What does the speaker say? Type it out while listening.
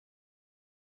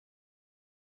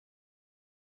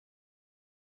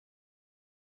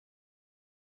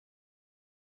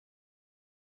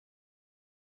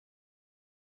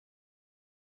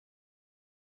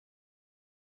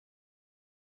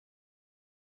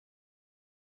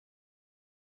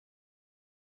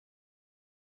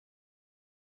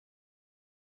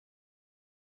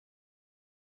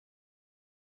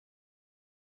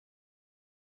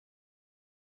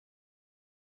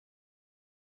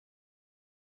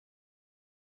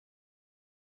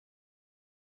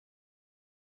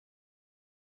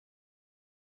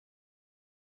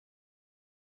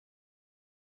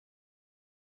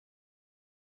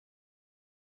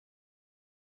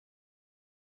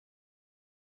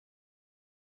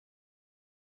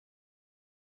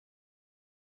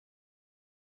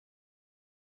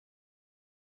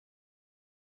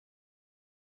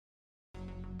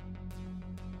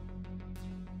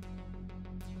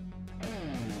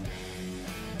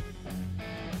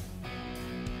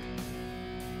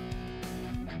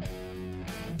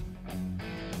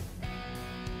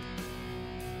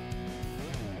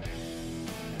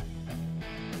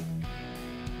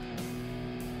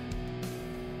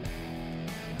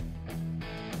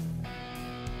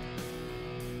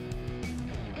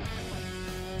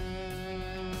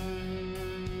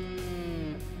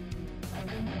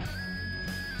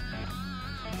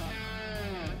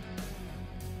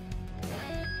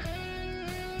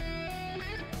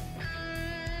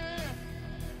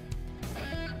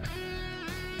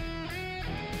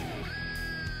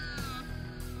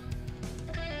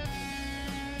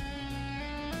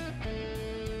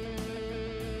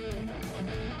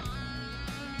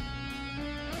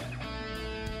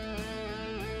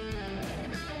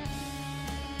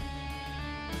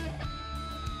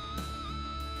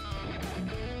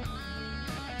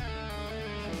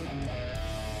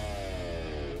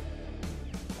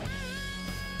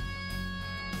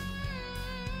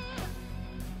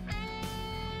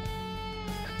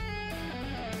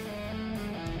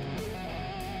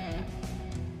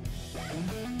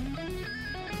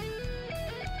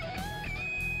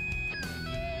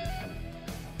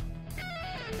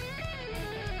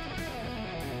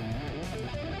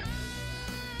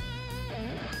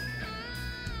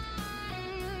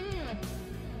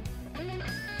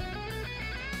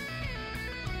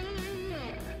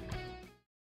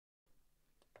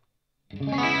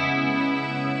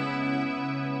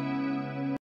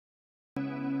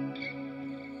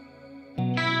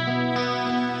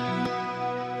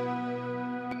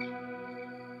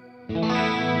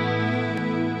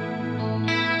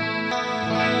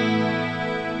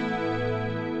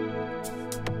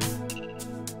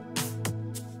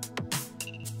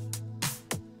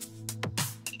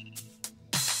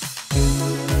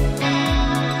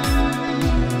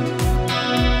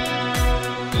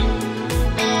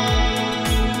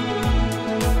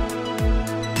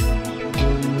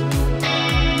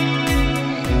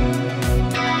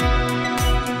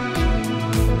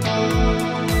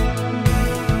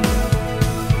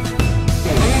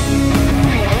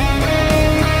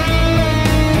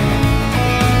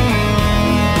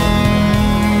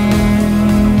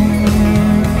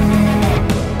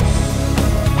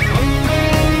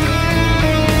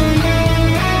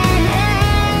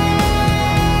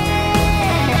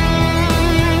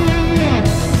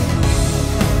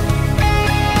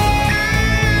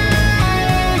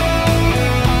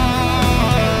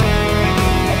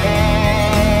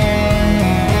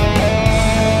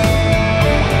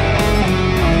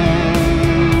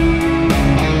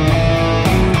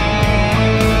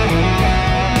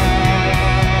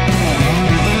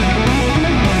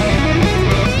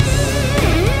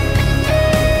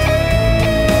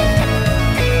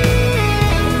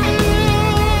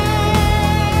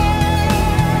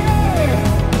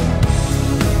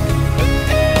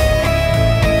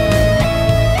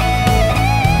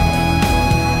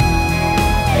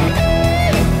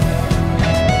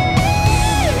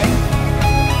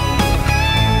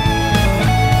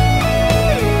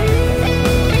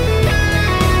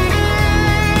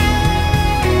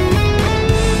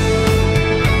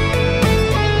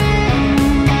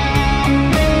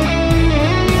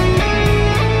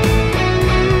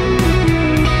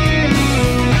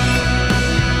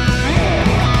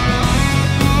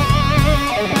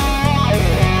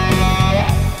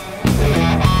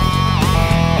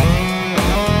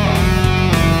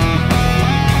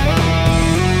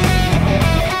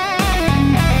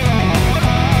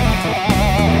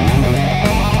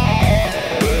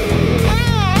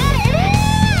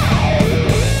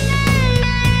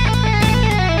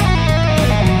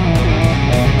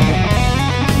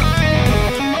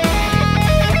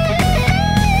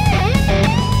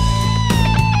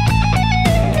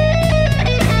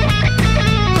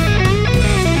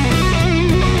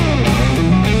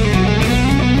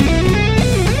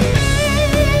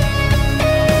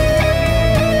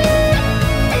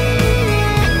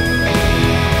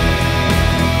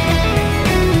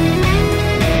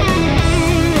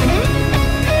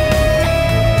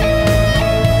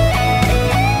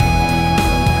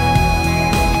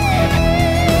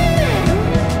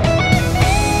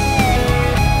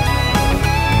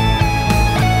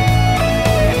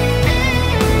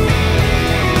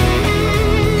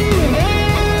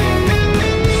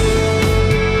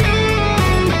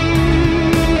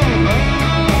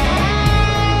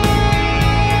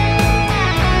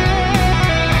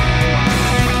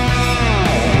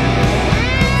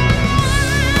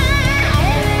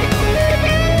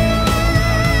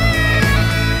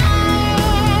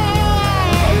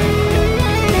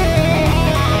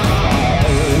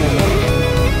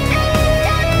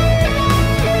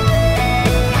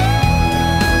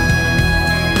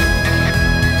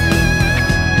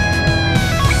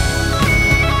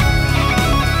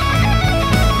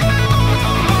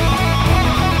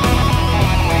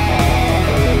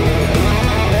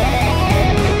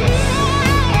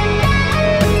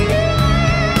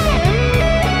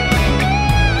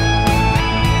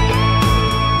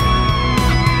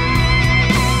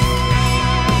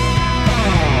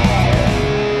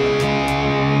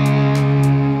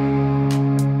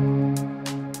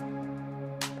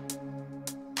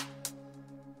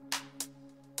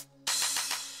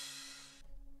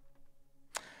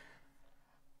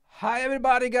Hi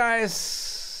everybody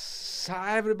guys,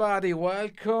 hi everybody,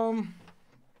 welcome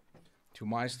to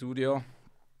my studio.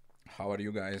 How are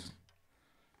you guys?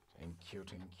 Thank you.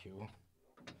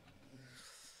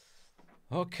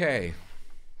 Okay,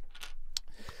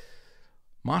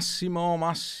 Massimo,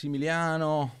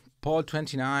 Massimiliano, Paul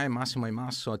 29, Massimo e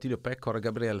Masso, Attilio Pecor,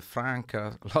 Gabriel Frank,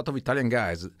 a lot of Italian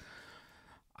guys.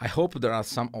 I hope there are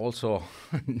some also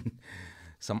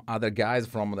some other guys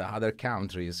from the other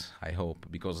countries, I hope,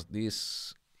 because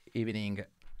this evening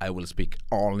I will speak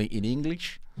only in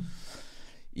English.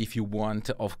 If you want,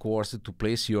 of course, to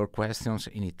place your questions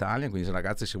in Italian, quindi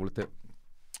ragazzi, se volete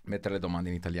mettere le domande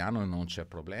in italiano non c'è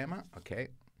problema,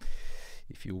 ok?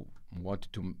 If you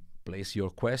want to place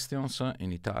your questions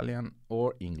in Italian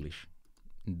or English,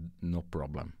 no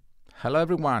problem. Hello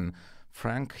everyone,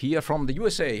 Frank here from the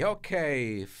USA.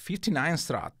 Okay, 59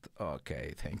 Strat.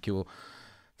 Okay, thank you,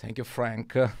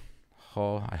 Frank.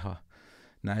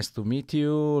 Nice to meet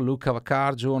you. Luca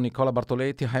Vaccargio, Nicola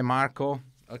Bartoletti. Hi, Marco.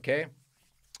 Okay,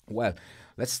 well,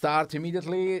 let's start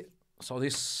immediately. So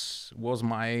this was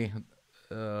my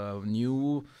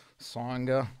new song.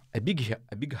 A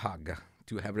big hug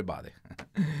to everybody.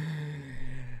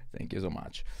 Thank you so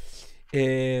much.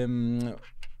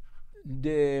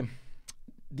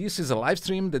 This is a live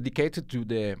stream dedicated to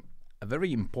a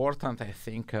very important, I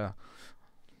think,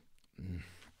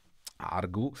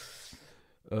 argue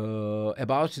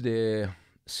about the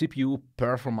CPU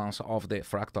performance of the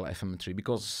Fractal FM3,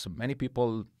 because many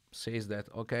people says that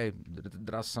okay,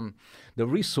 there are the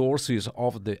resources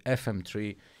of the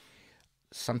FM3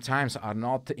 sometimes are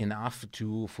not enough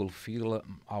to fulfill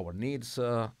our needs.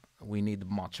 We need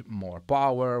much more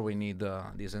power. We need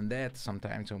this and that.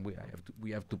 Sometimes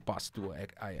we have to pass to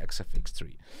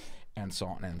IXFX3, and so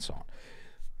on and so on.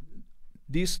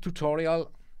 This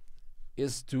tutorial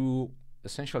is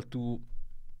essential to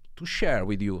share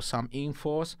with you some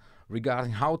infos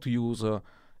regarding how to use the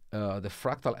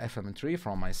Fractal FM3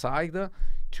 from my side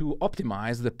to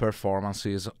optimize the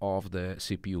performances of the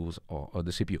CPUs or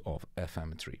the CPU of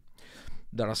FM3.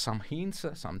 There are some hints,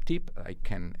 some tips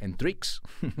and tricks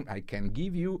I can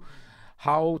give you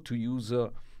how to use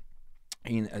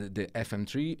in the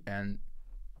FM3, and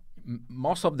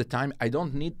most of the time I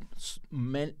don't need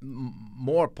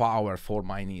more power for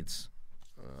my needs.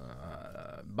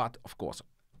 But of course,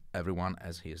 everyone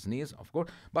has his needs, of course.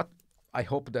 But I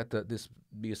hope that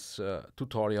this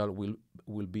tutorial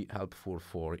will be helpful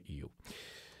for you.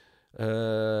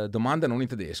 Domanda non in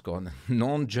tedesco,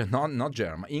 not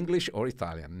German, English or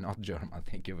Italian, not German.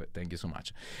 Thank you so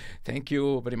much. Thank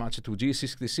you very much to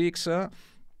G66.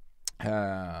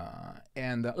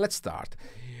 And let's start.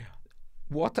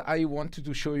 What I wanted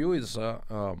to show you is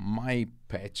my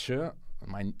patch,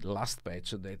 my last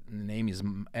patch. The name is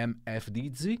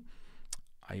MFDZ.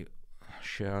 I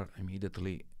share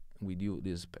immediately with you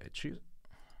this patch,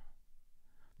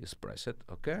 this preset,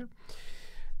 okay?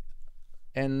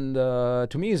 And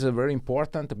to me is very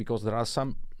important because there are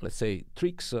some, let's say,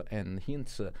 tricks and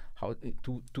hints how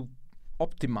to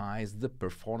optimize the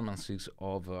performances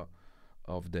of the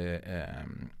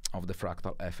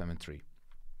Fractal FM3.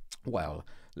 Well,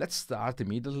 let's start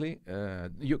immediately.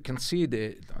 You can see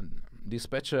this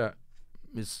patch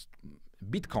is a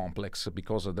bit complex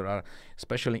because there are,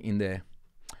 especially in the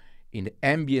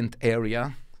ambient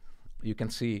area, you can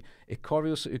see a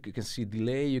chorus, you can see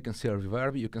delay, you can see a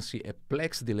reverb, you can see a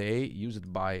plex delay used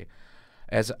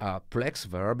as a plex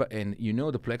verb, and you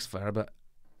know the plex verb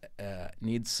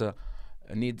needs a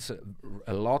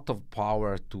lot of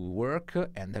power to work,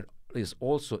 and there is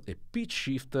also a pitch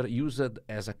shifter used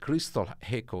as a crystal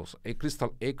echoes. A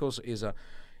crystal echoes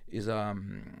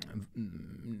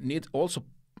needs also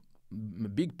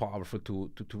big power to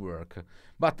work.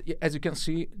 But as you can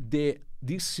see,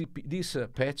 this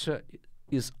patch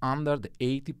is under the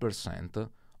 80%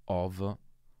 of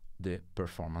the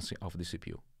performance of the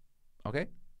CPU. Okay,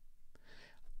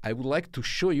 I would like to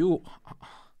show you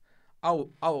how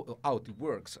it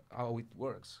works,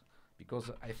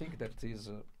 because I think that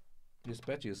this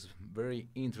patch is very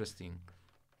interesting.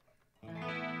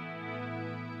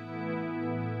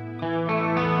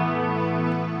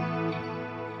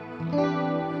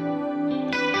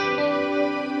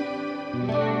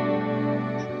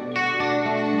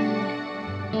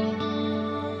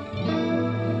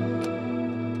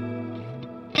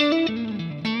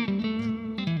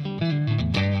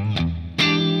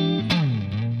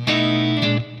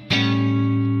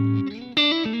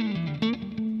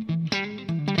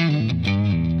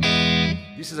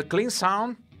 This is a clean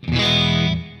sound,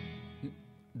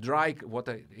 dry, what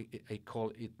I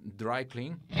call it dry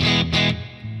clean.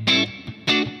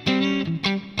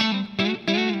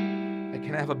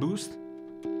 can have a boost.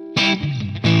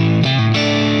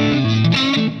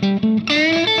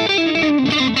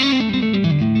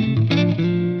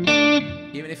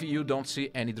 Even if you don't see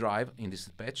any drive in this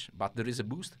patch, but there is a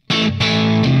boost.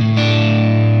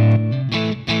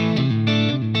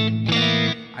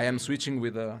 I am switching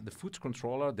with the foot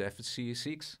controller, the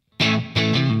FC6.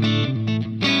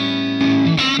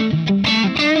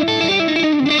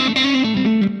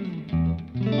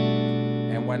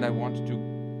 And when I want to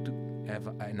have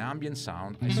an ambient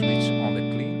sound, I switch on the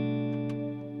clean.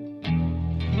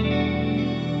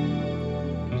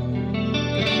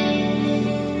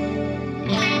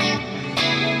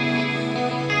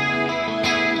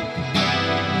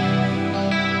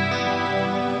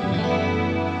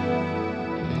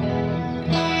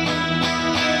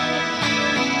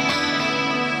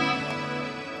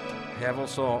 I have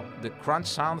also the crunch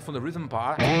sound from the rhythm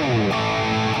part.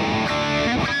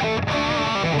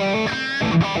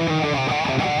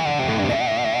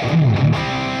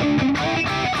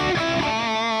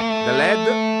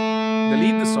 The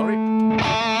lead, sorry.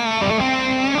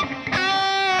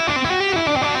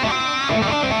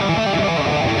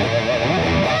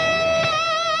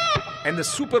 And the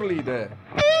super lead.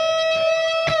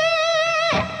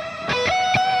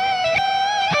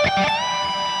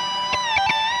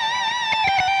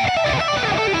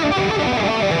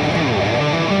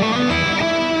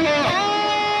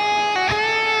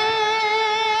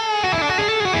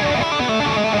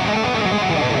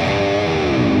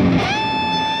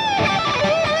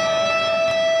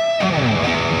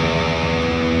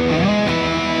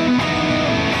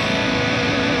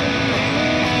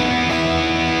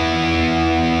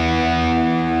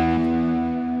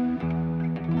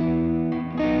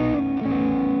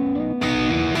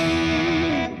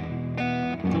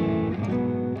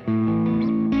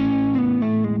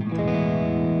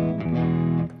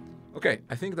 Okay,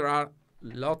 I think there are a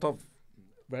lot of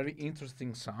very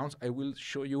interesting sounds. I will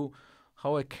show you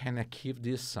how I can keep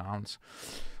these sounds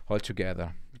all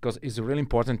together, because it's really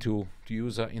important to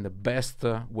use in the best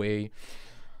way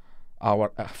our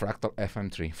Fractal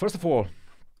FM3. First of all,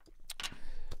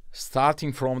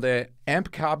 starting from the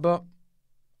amp cab,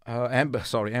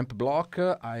 amp block,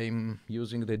 I'm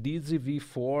using the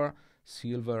DZ-V4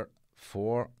 Silver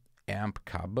 4 amp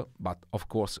cab, but of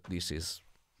course this is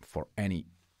for any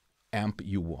amp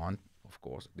you want. Of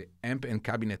course, the amp and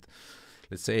cabinet,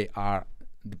 let's say,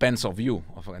 depends on you,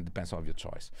 and depends on your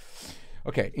choice.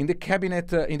 Okay, in the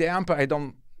cabinet, in the amp, I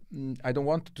don't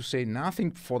want to say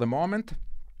nothing for the moment.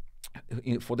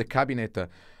 For the cabinet,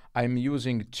 I'm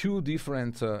using two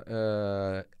different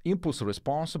impulse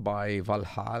response by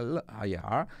Valhalla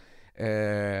IR.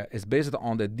 It's based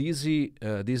on the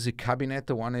DZ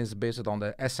cabinet. One is based on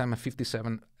the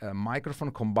SM57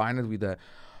 microphone combined with the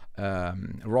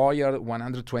Royer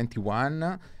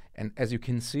 121, and as you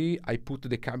can see, I put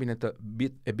the cabinet a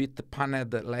bit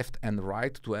paneled left and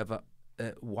right to have a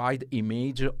wide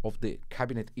image of the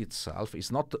cabinet itself.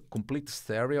 It's not complete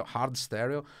stereo, hard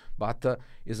stereo, but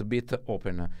is a bit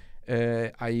open.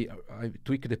 I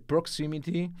tweak the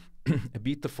proximity a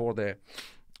bit for the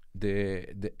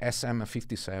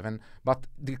SM57, but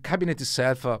the cabinet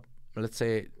itself, let's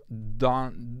say,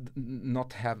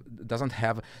 doesn't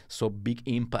have so big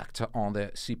impact on the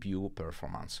CPU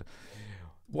performance.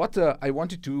 What I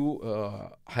wanted to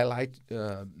highlight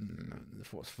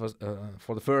for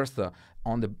the first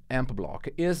on the amp block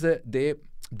is the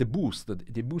boost, the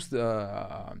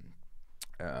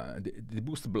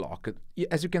boost block.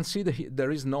 As you can see,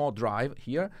 there is no drive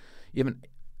here. Even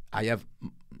I have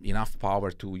enough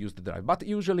power to use the drive, but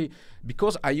usually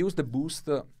because I use the boost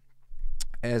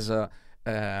as a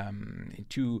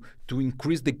to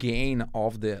increase the gain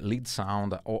of the lead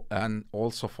sound, and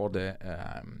also for the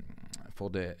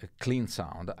clean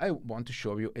sound, I want to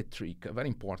show you a trick, a very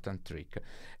important trick.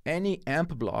 Any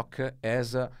amp block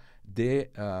has in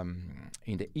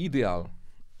the ideal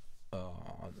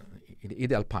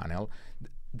panel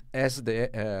has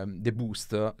the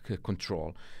boost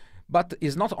control, but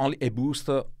it's not only a boost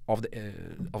of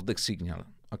the signal.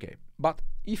 Okay, but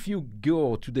if you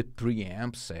go to the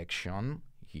preamp section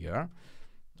here,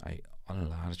 I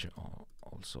enlarge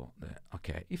also the,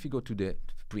 okay, if you go to the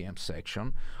preamp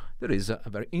section, there is a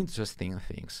very interesting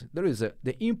things. There is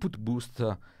the input boost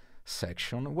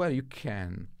section where you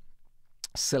can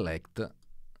select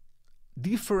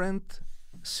different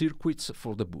circuits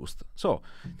for the boost. So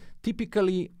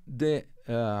typically the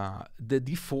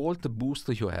default boost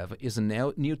you have is a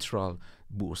neutral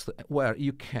boost where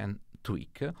you can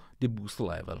tweak the boost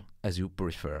level as you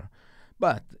prefer.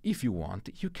 But if you want,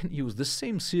 you can use the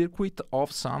same circuit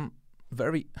of some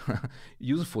very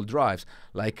useful drives,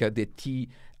 like the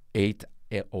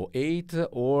 808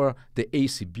 or the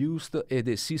AC boost, the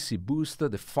CC boost,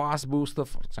 the fast boost.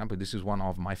 For example, this is one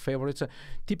of my favorites.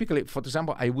 Typically, for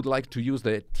example, I would like to use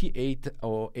the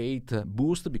T808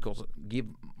 boost because give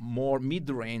more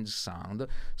mid-range sound.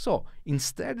 So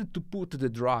instead to put the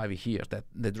drive here, that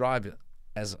the drive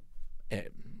has a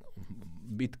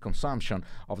bit consumption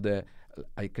of the,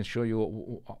 I can show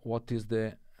you what is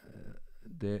the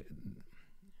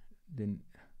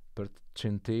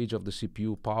percentage of the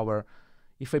CPU power.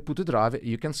 If I put a drive,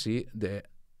 you can see the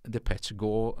patch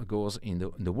goes in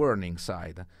the warning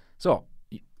side. So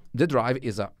the drive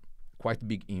is a quite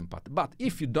big impact. But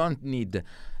if you don't need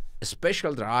a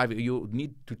special drive, you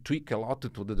need to tweak a lot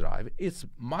to the drive, it's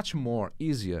much more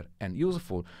easier and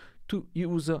useful to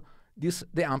use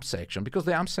the amp section, because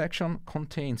the amp section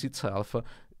contains itself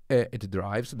it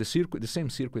drives the same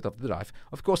circuit of the drive.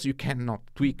 Of course, you cannot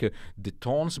tweak the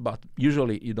tones, but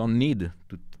usually you don't need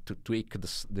to tweak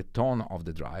the tone of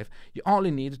the drive. You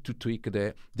only need to tweak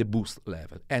the boost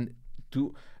level and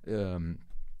to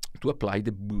apply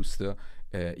the boost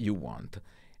you want.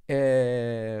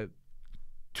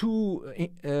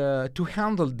 To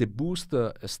handle the boost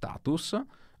status,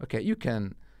 okay, you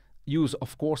can use,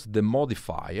 of course, the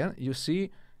modifier. You see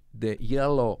the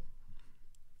yellow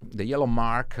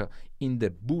mark in the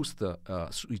boost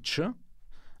switch.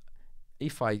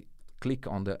 If I click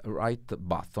on the right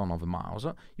button of the mouse,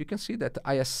 you can see that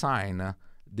I assign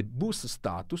the boost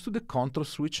status to the control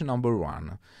switch number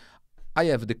 1. I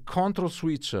have the control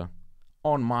switch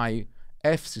on my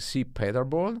FCC pedal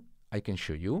board. I can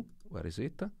show you. Where is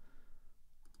it?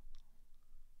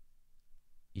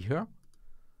 Here.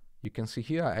 You can see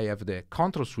here I have the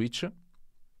control switch.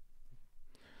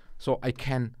 So I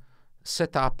can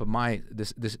set up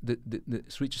the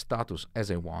switch status as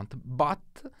I want, but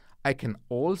I can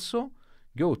also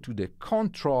go to the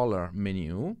controller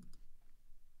menu,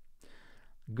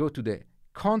 go to the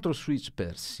control switch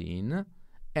per scene,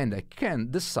 and I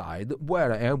can decide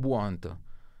where I want,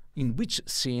 in which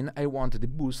scene I want the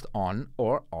boost on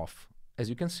or off. As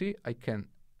you can see, I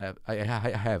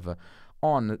have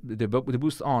on the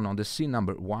boost on the scene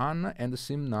number 1 and the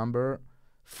scene number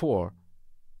 4.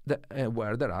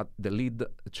 Where there are the lead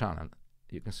channel.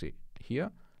 You can see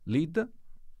here, lead.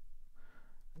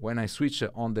 When I switch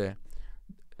on the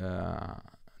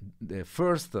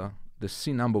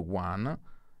scene number 1,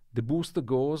 the boost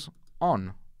goes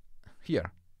on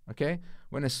here. Okay.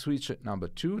 When I switch number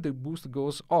 2, the boost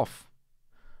goes off.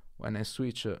 When I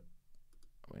switch,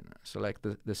 when I select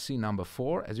the scene number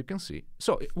 4, as you can see.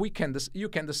 So you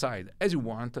can decide as you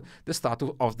want the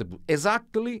status of the boost,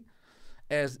 exactly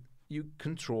as you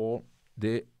control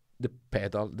the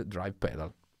pedal, the drive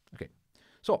pedal. Okay,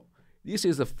 so this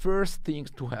is the first thing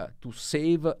to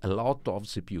save a lot of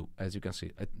CPU, as you can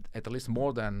see, at least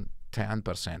more than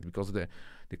 10%, because the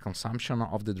consumption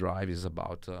of the drive is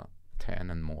about 10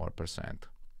 and more percent.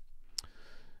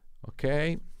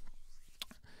 Okay.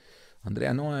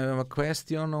 Andrea, no, I have a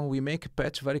question. We make a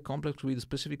patch very complex with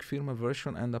specific firmware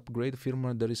version and upgrade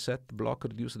firmware. The reset block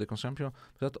reduce the consumption,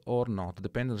 that or not?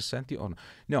 Depending on the setting or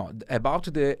no. About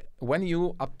when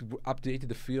you update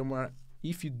the firmware,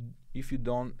 if you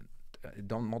don't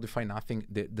modify nothing,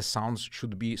 the sounds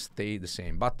should stay the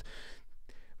same. But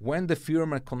when the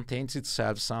firmware contains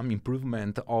itself some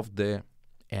improvement of the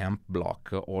amp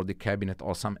block or the cabinet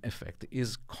or some effect,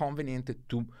 is convenient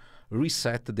to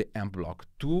reset the amp block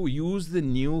to use the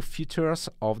new features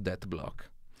of that block.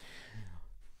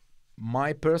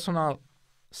 My personal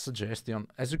suggestion,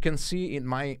 as you can see in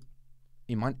my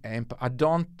amp, I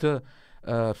don't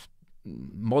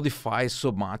modify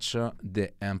so much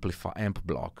the amp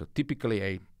block. Typically,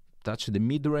 I touch the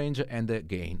mid range and the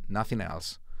gain, nothing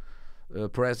else.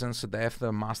 Presence, depth,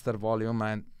 master, volume,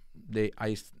 and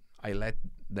I let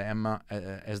them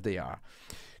as they are,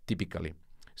 typically.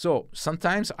 So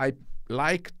sometimes I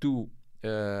like to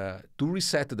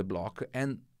reset the block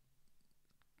and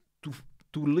to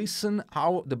listen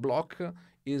how the block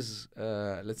is,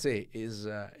 let's say, is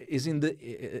in the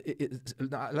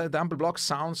amp block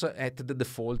sounds at the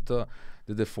default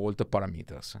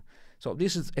parameters. So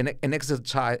this is an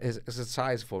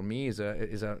exercise for me. Is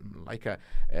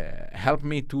help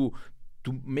me to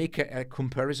make a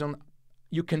comparison.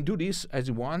 You can do this as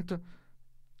you want,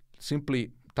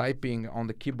 simply typing on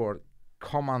the keyboard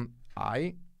Command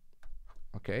I.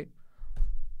 Okay.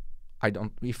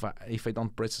 If I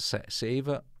don't press save,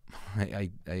 I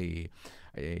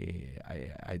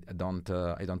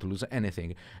don't lose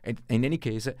anything. And in any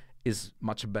case, it's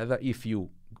much better if you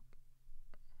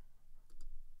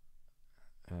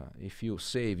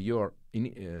save your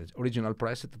original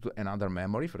preset to another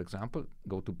memory, for example.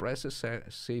 Go to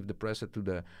preset, save the preset to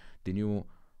the new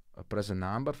preset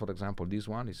number. For example, this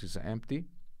one, this is empty.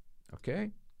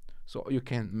 Okay, so you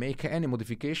can make any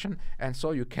modification, and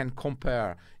so you can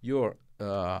compare your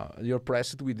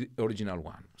preset with the original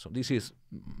one. So this is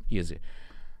easy.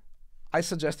 I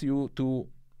suggest you to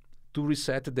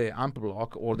reset the amp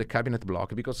block or the cabinet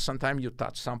block, because sometimes you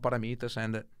touch some parameters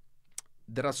and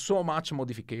there are so much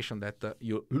modification that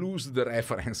you lose the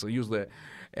reference.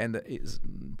 And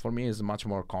for me, it's much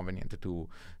more convenient to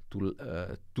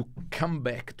come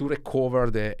back to recover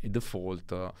the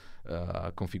default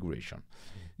configuration.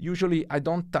 Usually, I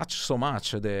don't touch so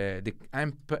much the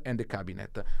amp and the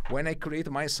cabinet. When I create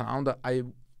my sound, I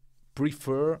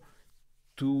prefer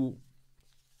to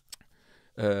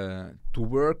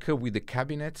work with the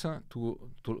cabinets,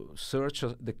 to search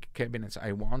the cabinets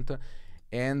I want,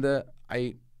 and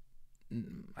I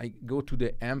go to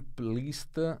the amp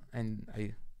list and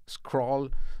I scroll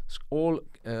all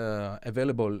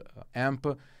available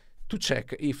amp to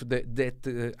check if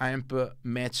that amp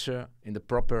match in the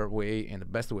proper way, in the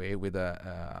best way with the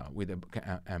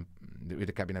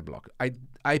cabinet block.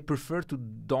 I prefer to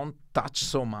don't touch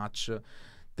so much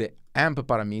the amp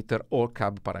parameter or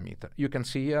cab parameter. You can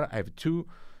see here I have two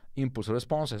impulse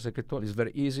response. As I told, it's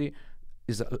very easy.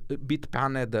 It's a bit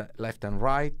panned left and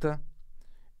right.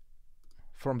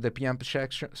 From the preamp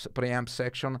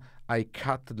section, I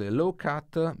cut the low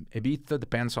cut a bit,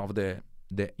 depends of the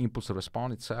impulse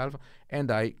response itself,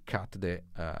 and I cut the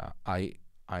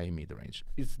high mid range.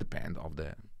 It depends of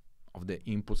the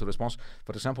impulse response.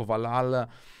 For example, Valhalla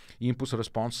impulse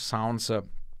response sounds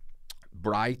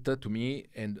bright to me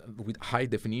and with high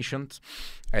definitions.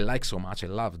 I like so much. I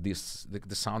love this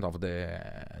the sound of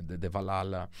the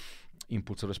Valhalla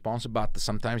impulse response, but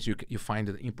sometimes you find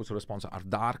that impulse response are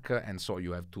dark, and so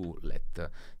you have to let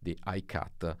the high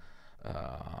cut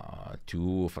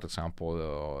to, for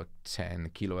example,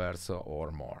 10 kilohertz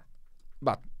or more.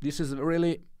 But this is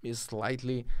really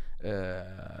slightly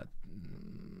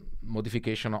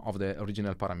modification of the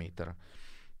original parameter.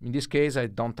 In this case, I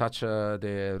don't touch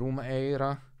the room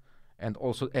air, and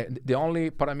also the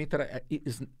only parameter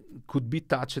could be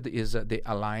touched is the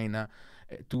align,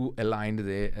 to align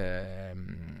the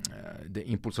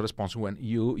impulse response when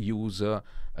you use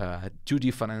two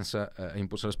different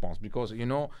impulse response, because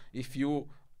if you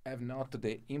have not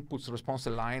the impulse response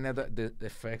aligned, the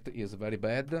effect is very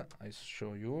bad. I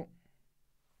show you.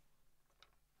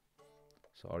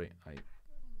 Sorry, I've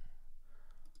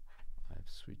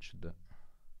switched.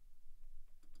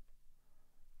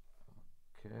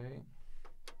 Okay.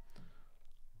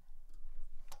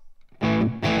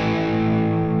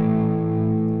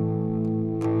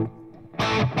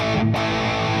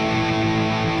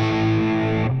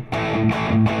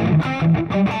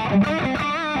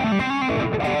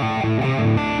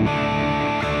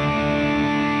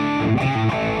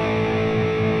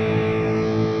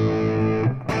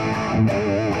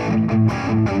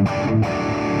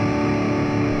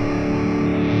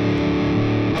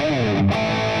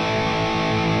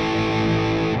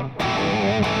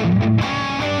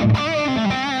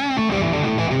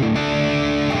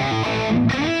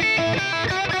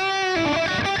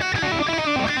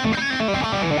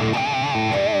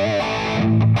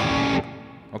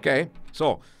 Okay,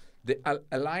 so the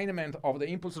alignment of the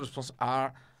impulse response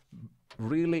are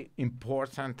really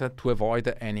important to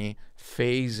avoid any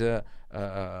phase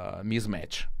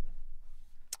mismatch.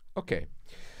 Okay,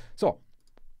 so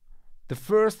the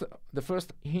first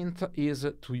hint is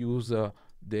to use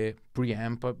the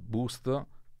preamp boost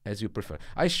as you prefer.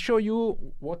 I show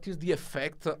you what is the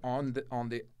effect on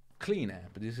the clean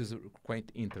amp. This is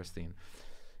quite interesting.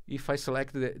 If I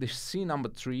select the C number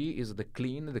 3 is the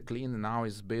clean now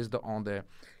is based on the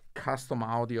custom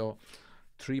audio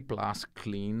 3+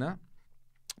 clean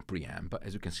preamp.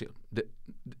 As you can see,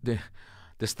 the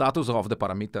status of the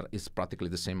parameter is practically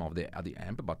the same of the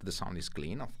amp, but the sound is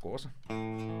clean, of course.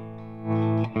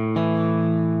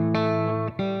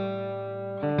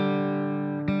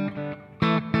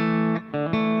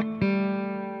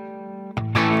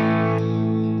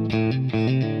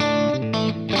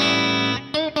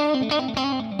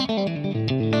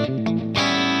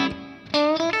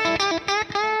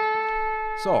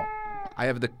 So I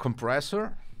have the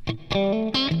compressor to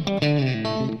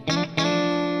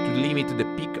limit the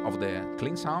peak of the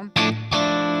clean sound.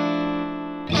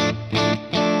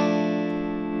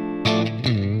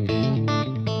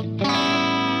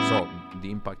 So the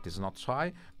impact is not so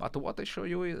high, but what I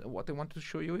want to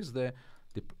show you is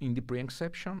in the preamp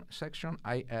section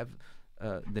I have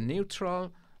the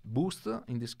neutral boost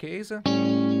in this case.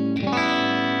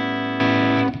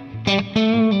 If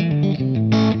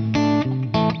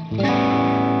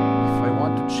I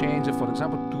want to change, for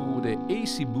example, to the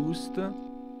AC boost,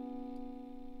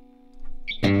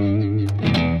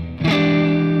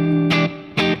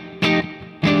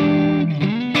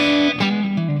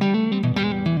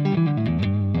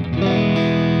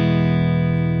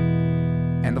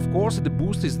 and of course the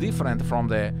boost is different from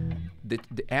the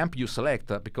amp you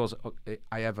select, because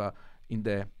I have in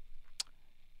the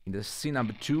C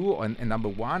number 2 and number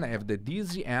 1 I have the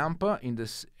DC amp in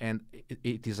this, and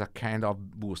it is a kind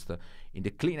of boost. In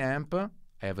the clean amp I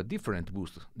have a different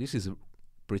boost. This is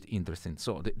pretty interesting.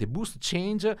 So the boost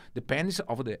change depends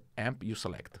on the amp you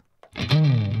select.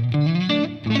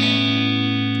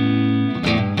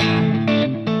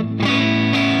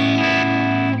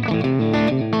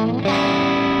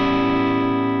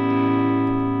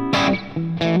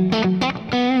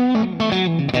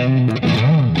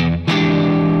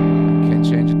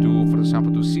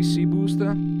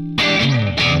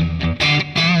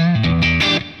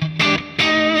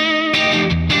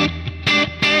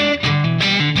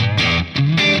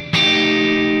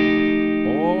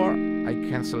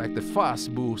 Select the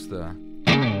fast booster.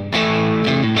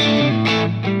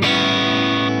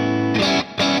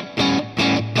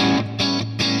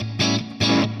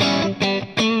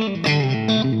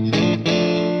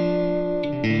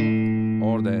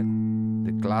 Or the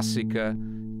classic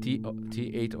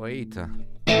T808.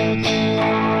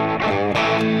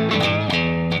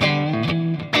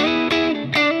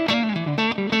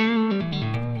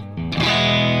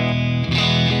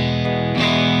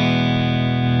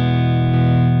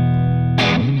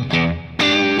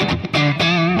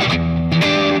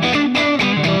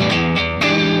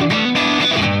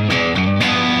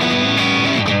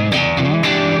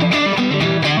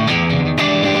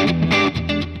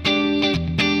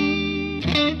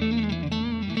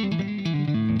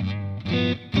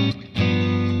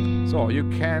 So you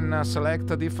can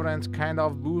select a different kind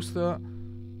of booster.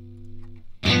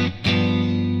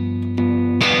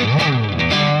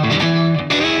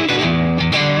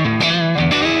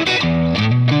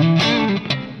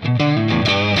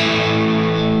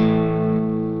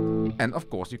 And of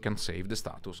course you can save the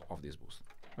status of this booster.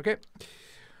 Okay.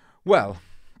 Well,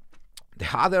 the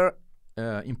other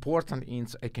important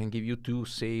hints I can give you to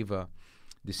save the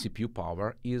CPU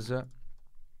power is,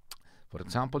 for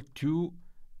example, to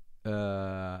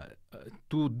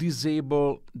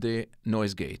disable the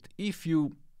noise gate. If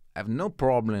you have no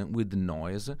problem with the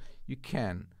noise, you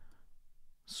can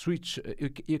switch.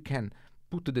 You can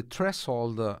put the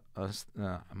threshold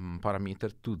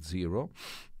parameter to 0,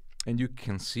 and you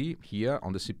can see here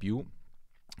on the CPU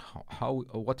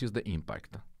what is the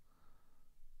impact.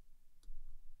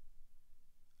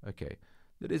 Okay,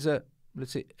 there is a,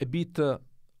 let's say, a bit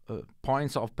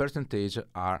points of percentage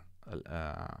are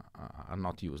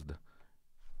not used.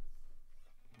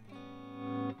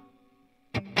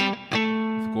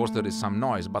 Of course there is some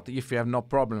noise, but if you have no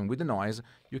problem with the noise,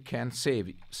 you can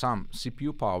save some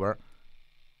CPU power.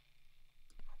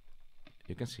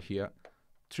 You can see here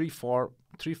 3-4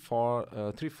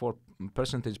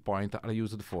 percentage point are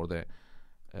used for the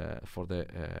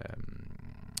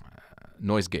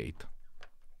noise gate.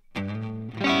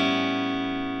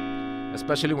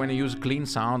 Especially when you use clean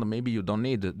sound, maybe you don't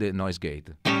need the noise gate.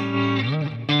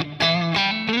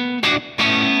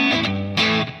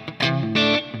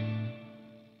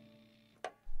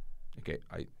 Okay,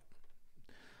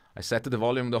 I set the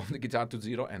volume of the guitar to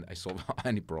 0 and I solve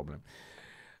any problem.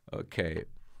 Okay,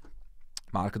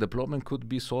 Mark, the problem could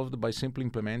be solved by simply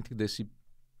implementing the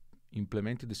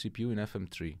CPU in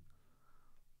FM3.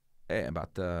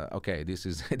 But okay, this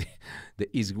is the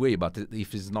easy way, but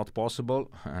if it's not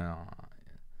possible,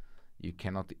 you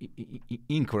cannot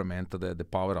increment the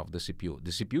power of the CPU.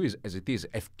 The CPU is as it is.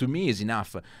 To me is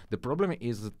enough. The problem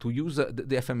is to use the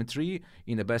FM3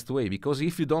 in the best way, because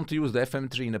if you don't use the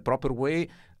FM3 in a proper way,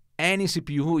 any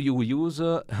CPU you use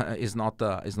is not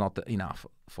enough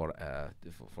for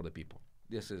the people.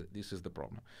 This is the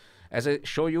problem. As I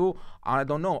show you, I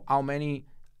don't know how many.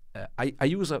 I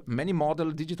use many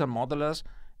digital modelers,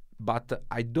 but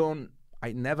I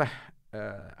never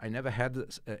had a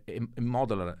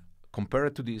modeler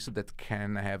compared to this that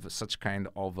can have such kind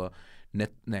of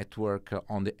network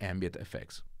on the ambient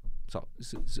effects. So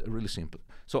it's really simple.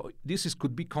 So this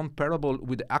could be comparable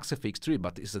with the AXFX3,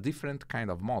 but it's a different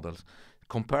kind of models.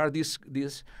 Compare these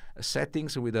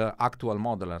settings with the actual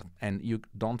modeler, and you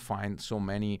don't find so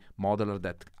many modelers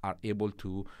that are able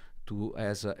to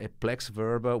as a plex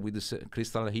verb with the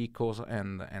crystal echoes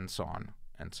and so on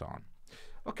and so on.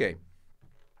 Okay.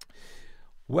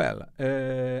 Well,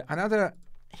 another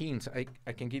hint I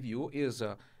can give you is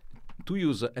to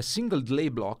use a single delay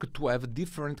block to have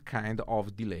different kind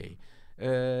of delay.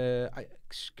 I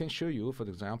can show you, for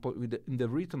example, in the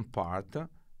written part.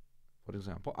 For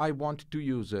example, I want to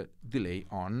use a delay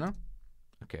on.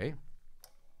 Okay.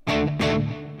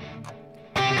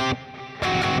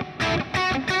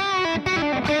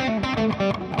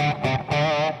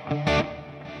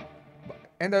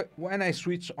 And when I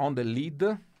switch on the lead,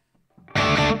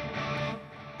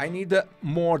 I need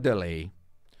more delay.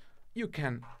 You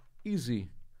can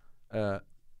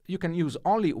you can use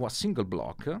only a single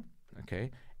block,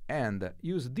 okay, and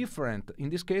use different. In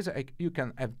this case, you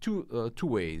can have two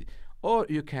ways, or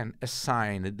you can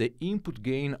assign the input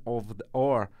gain of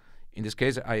or in this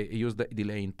case I use the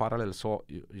delay in parallel, so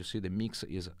you see the mix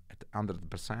is at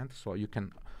 100%. So you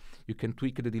can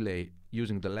tweak the delay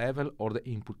using the level or the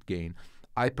input gain.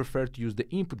 I prefer to use the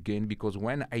input gain because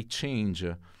when I change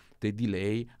the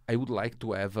delay, I would like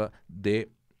to have the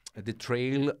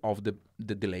trail of the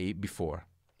delay before.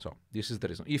 So this is the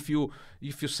reason. If you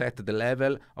set the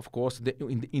level, of course,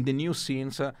 in the new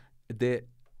scenes, the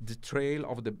trail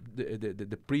of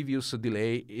the previous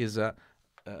delay is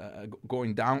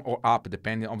going down or up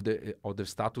depending on the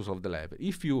status of the level.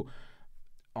 If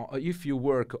you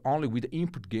work only with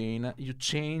input gain, you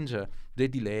change the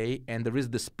delay, and there is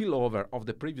the spillover of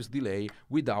the previous delay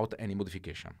without any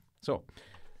modification. So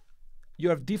you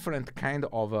have different kind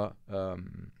of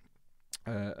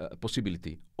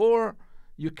possibility, or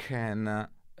you can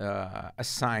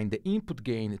assign the input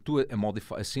gain to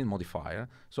a scene modifier.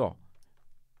 So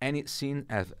any scene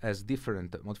has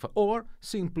different modifier, or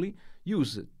simply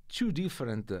use two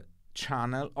different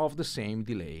channel of the same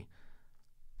delay.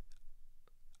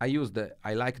 I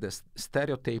like the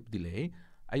stereo tape delay.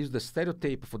 I use the stereo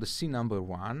tape for the scene number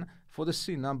 1. For the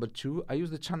scene number 2, I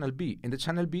use the channel B, and the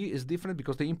channel B is different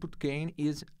because the input gain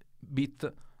is a bit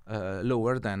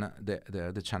lower than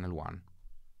the channel 1.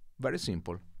 Very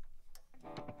simple.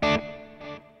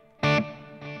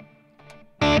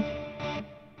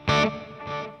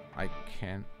 I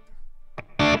can.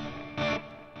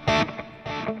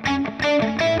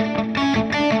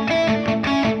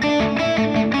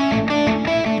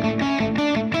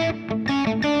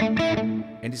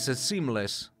 And it's a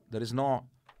seamless. There is no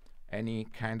any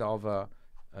kind of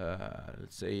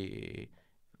let's say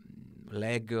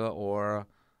lag or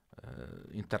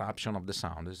interruption of the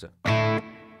sound. It's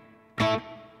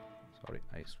sorry,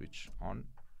 I switch on.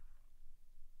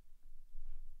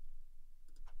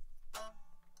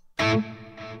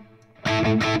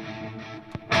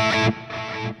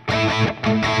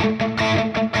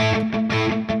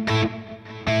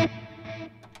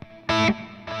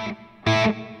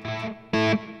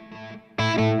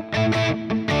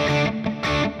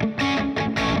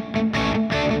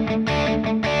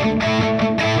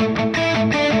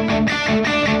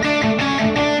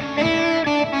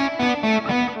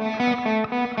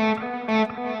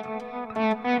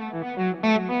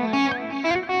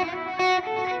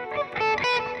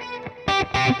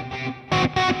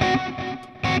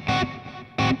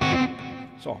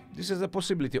 So this is a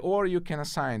possibility, or you can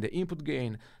assign the input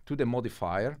gain to the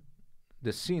modifier,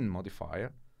 the scene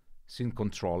modifier, scene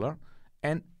controller,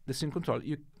 and the scene controller,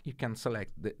 you can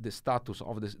select the status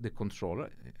of the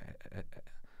controller.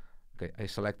 Okay, I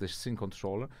select the scene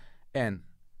controller, and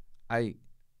I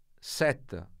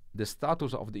set the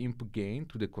status of the input gain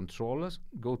to the controllers,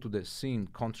 go to the scene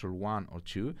control 1 or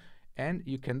 2, and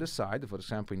you can decide, for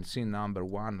example, in scene number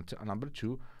 1 or number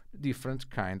 2, different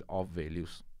kind of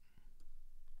values.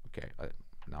 Okay,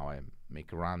 now I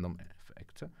make a random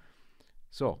effect.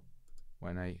 So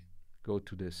when I go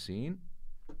to the scene,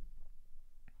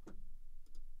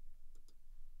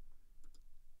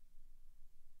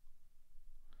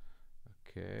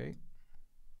 okay,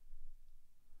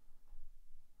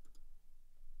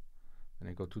 and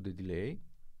I go to the delay,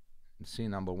 the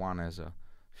scene number 1 has a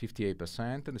 58%,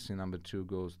 and the scene number 2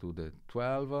 goes to the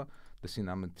 12, the scene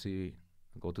number 3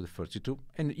 go to the 32,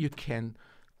 and you can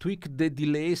tweak the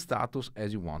delay status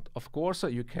as you want. Of course,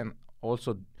 you can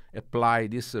also apply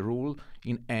this rule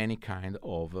in any kind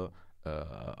of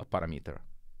a parameter.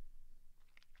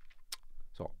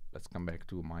 So let's come back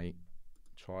to my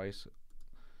choice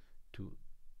to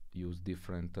use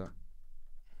different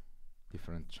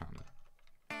channel.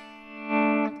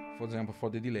 For example,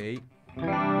 for the delay,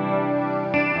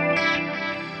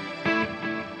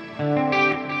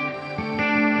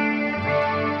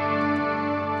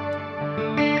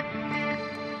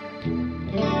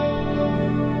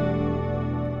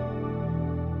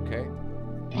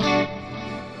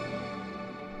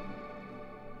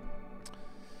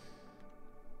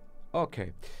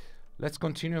 okay, let's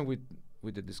continue with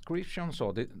with the description.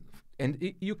 So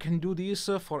you can do this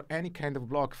for any kind of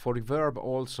block. For reverb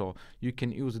also, you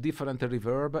can use different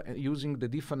reverb using the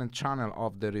different channel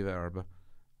of the reverb.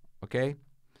 Okay.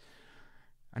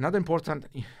 Another important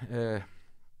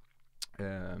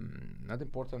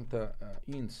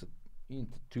hint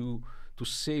to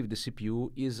save the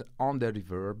CPU is on the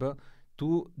reverb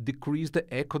to decrease the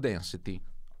echo density.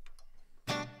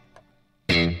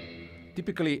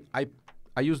 Typically, I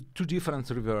use two different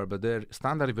reverb, the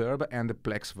standard reverb and the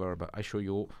plex reverb. I show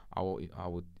you how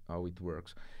it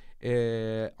works.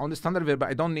 On the standard reverb,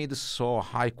 I don't need so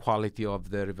high quality of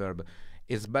the reverb.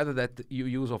 It's better that you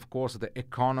use, of course, the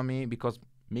economy, because it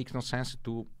makes no sense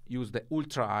to use the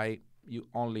ultra high. You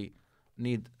only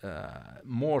need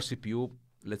more CPU.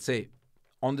 Let's say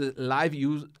on the live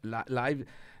live,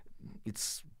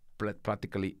 it's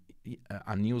practically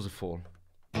unuseful.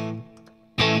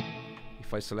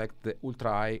 If I select the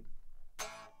ultra high,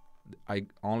 I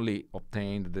only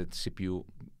obtained the CPU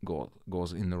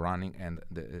goes in the running and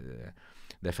the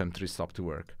FM3 stop to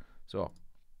work. So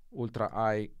ultra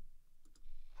high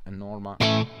and normal,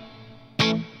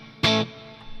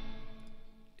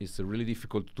 it's really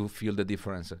difficult to feel the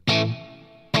difference.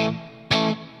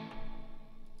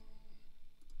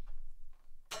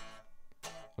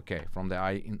 Okay, from the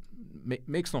high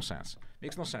makes no sense.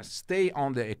 Makes no sense. Stay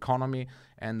on the economy,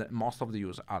 and most of the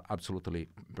use are absolutely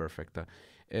perfect.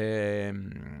 If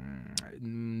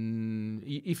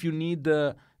you need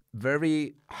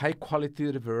very high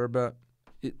quality reverb,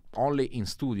 only in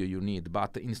studio you need,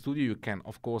 but in studio you can,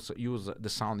 of course, use the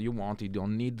sound you want. You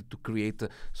don't need to create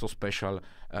so special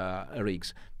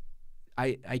rigs.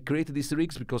 I created these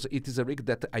rigs because it is a rig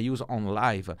that I use on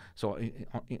live. So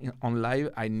on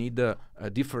live, I need a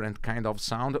different kind of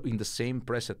sound in the same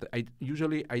preset.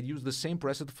 Usually I use the same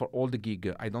preset for all the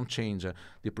gig. I don't change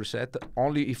the preset,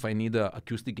 only if I need an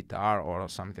acoustic guitar or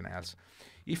something else.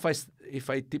 If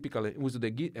I typically use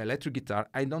the electric guitar,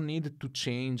 I don't need to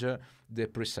change the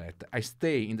preset. I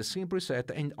stay in the same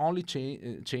preset and only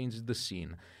change the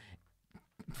scene.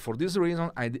 For this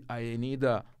reason, I need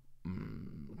a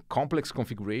complex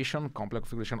configuration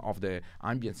of the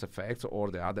ambience effects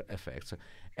or the other effects.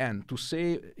 And to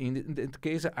save, in that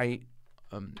case, I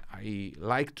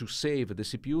like to save the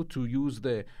CPU to use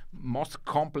the most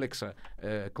complex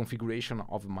configuration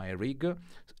of my rig.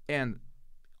 And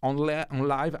on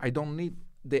live, I don't need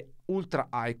the ultra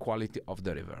high quality of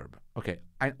the reverb. Okay,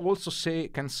 I also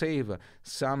can save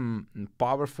some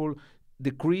powerful,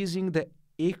 decreasing the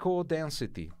echo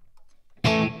density.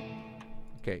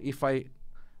 Okay, if I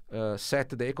set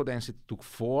the echo density to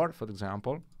 4, for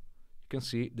example, you can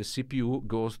see the CPU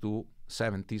goes to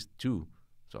 72.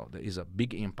 So there is a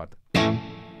big impact.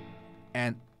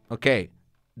 And okay,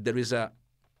 there is the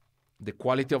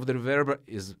quality of the reverb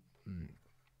is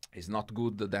not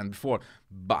good than before,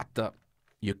 but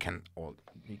you can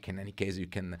in any case you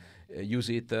can use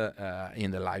it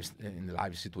in the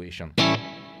live situation.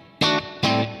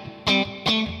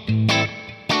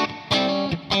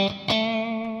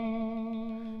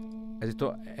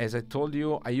 As I told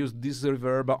you, I use this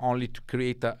reverb only to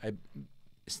create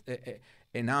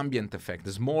an ambient effect,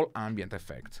 a small ambient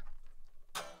effect.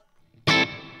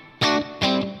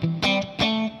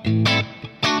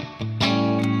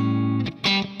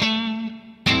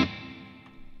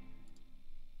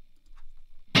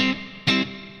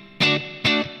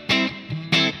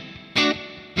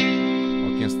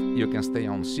 You can stay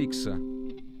on 6.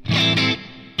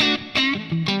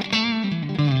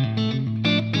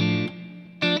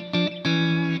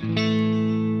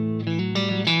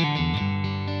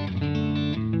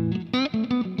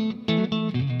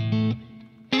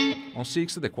 On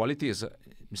 6, the quality is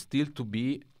still to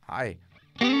be high.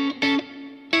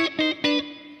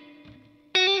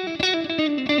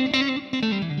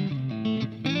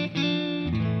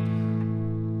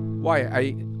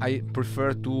 Why I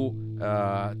prefer to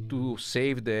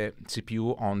save the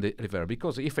CPU on the reverb?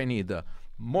 Because if I need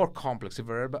more complex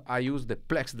reverb, I use the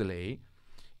plex delay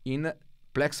in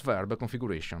plex verb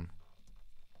configuration.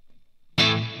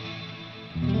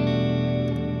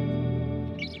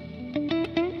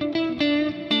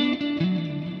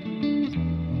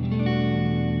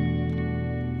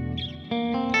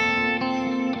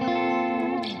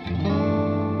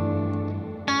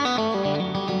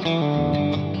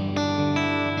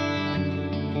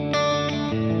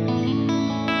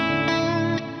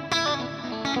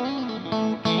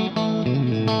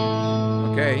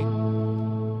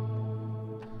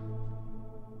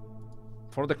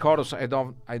 For the chorus, I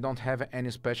don't have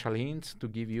any special hints to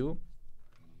give you.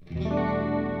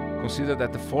 Consider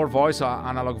that the 4-voice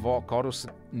analog chorus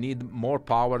need more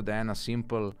power than a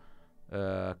simple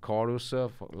chorus,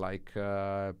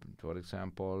 for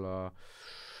example,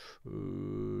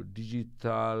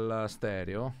 digital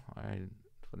stereo. I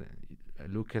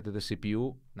look at the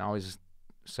CPU, now is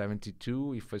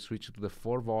 72. If I switch to the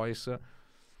 4-voice,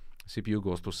 CPU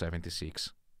goes to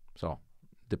 76. So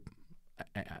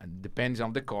depends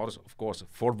on the chorus. Of course,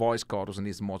 4-voice chorus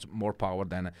needs much more power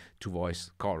than a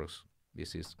 2-voice chorus.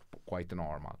 This is quite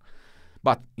normal.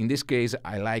 But in this case,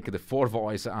 I like the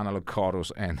 4-voice analog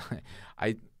chorus, and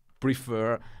I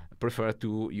prefer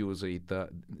to use it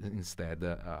instead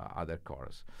other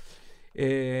chorus.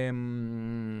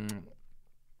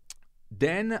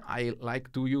 Then I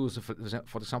like to use,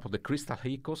 for example, the crystal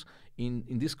echoes. In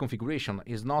this configuration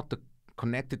is not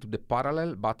connected to the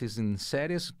parallel, but is in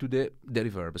series to the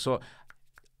reverb. So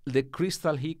the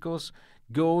crystal echoes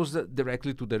goes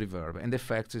directly to the reverb, and the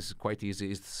effect is quite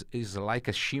easy. It's like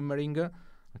a shimmering,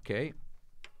 okay.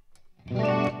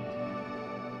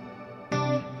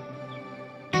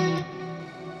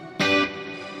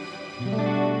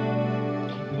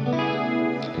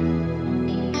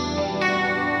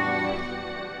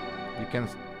 You can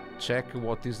check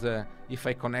what is the, if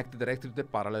I connect directly to the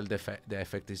parallel, the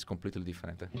effect is completely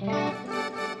different.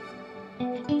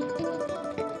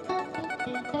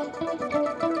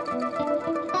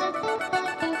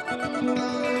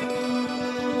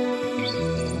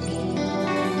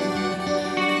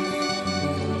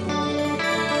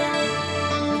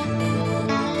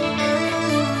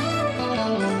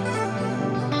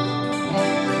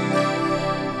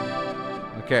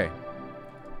 Okay.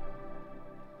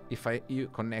 If you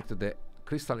connect the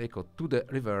crystal echo to the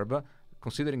reverb,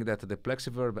 considering that the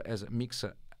plexiverb has a mix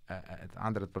at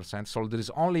 100%, so there is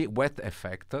only wet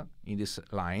effect in this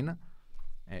line,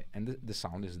 and the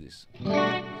sound is this.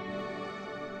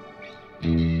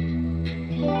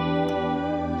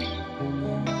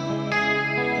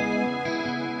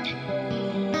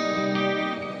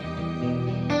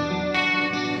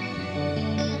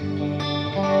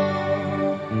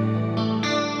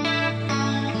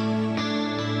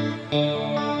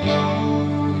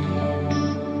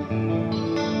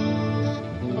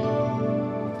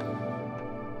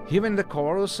 Even the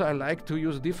chorus, I like to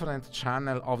use different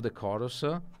channel of the chorus.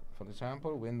 For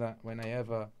example, when I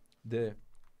have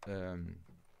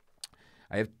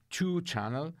I have 2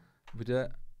 channel with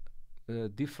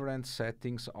different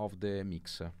settings of the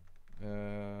mix.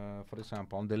 For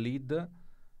example, on the lead,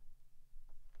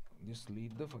 this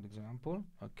lead, for example,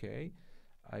 okay,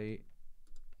 I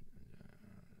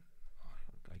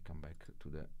come back to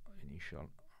the initial.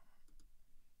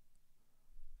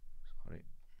 Sorry.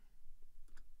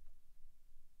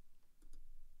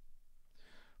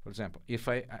 For example, if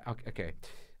okay,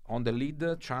 on the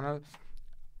lead channel,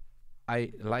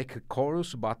 I like a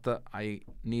chorus, but I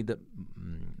need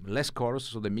less chorus,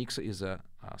 so the mix is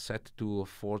set to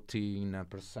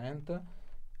 14%.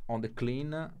 On the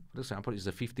clean, for example, is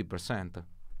 50%.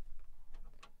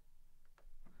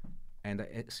 And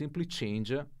I simply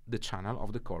change the channel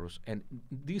of the chorus. And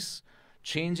this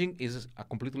changing is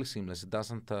completely seamless. It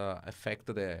doesn't affect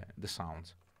the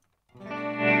sounds.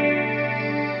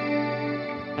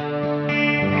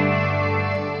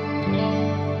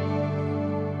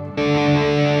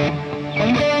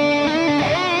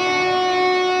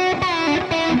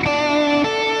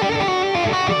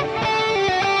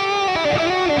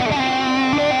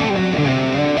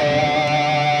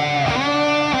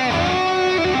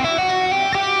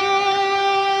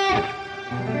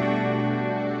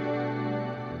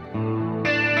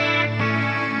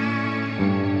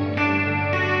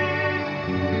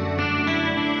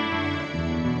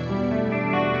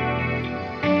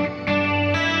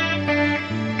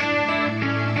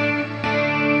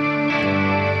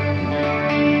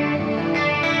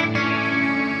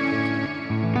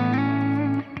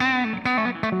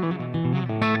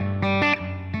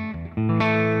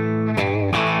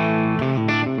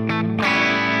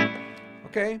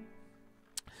 Okay,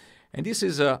 and this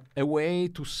is a way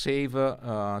to save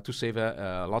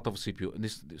a lot of CPU.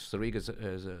 This rig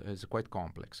is quite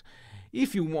complex.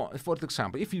 If you want, for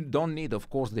example, if you don't need, of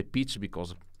course, the pitch,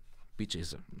 because pitch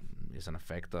is an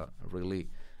effect really,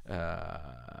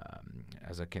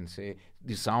 as I can say,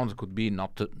 the sound could be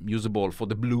not usable for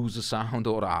the blues sound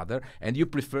or other, and you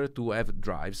prefer to have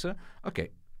drives. Okay,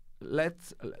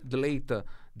 let's delete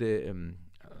the.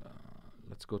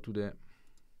 Let's go to the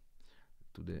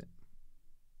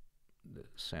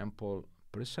sample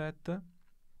preset.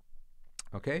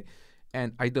 Okay,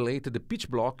 and I delete the pitch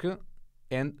block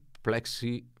and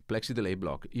plexi delay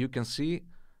block. You can see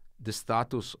the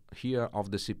status here of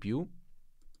the CPU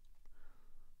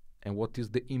and what is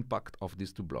the impact of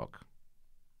these 2 blocks.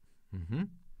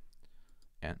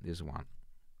 and this one.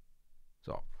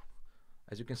 So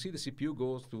as you can see, the CPU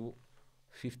goes to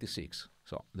 56.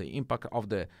 So the impact of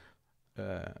the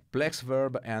plex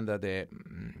verb and the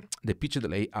pitch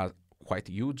delay are quite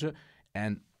huge,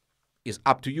 and is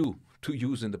up to you to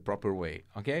use in the proper way.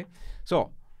 Okay,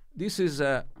 so this is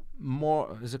a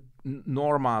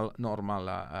normal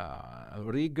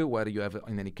rig where you have,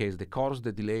 in any case, the chorus,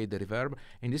 the delay, the reverb.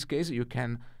 In this case, you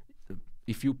can,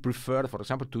 if you prefer, for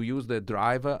example, to use the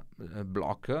drive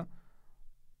block,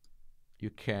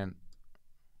 you can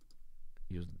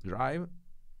use drive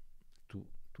to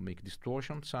make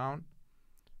distortion sound.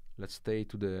 Let's stay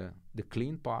to the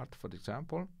clean part, for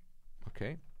example.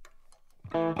 Okay.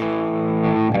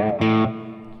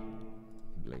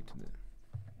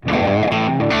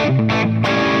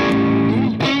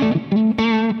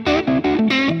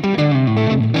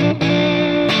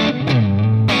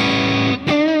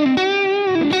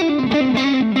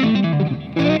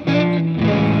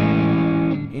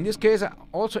 In this case,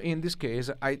 also in this case,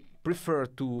 I prefer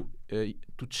to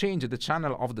change the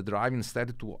channel of the drive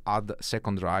instead to add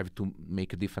second drive to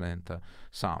make different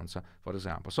sounds, for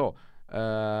example. So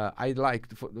I'd like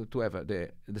to have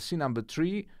the scene number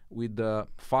 3 with the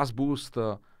fast boost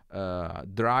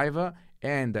drive,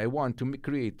 and I want to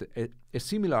create a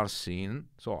similar scene.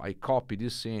 So I copy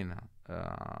this scene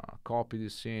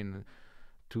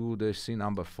to the scene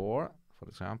number 4, for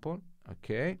example.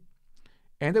 Okay,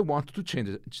 and I want to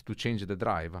change the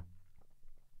drive.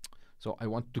 So I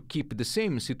want to keep the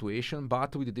same situation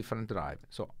but with a different drive.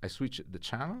 So I switch the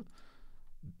channel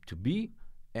to B,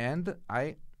 and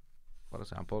I, for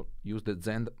example, use the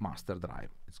Zen master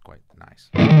drive. It's quite nice.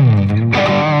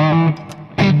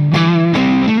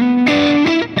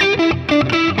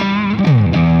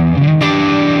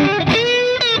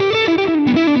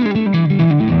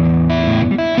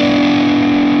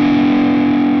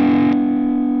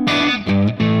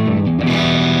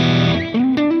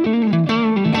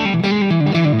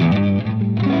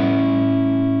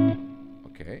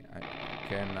 Okay, I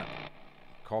can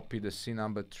copy the scene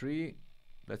number 3.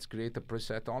 Let's create a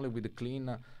preset only with the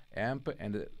clean amp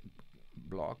and the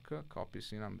block. Copy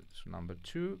scene number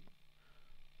 2.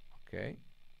 Okay.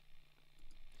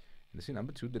 In the scene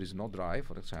number 2, there is no drive,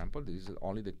 for example. This is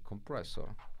only the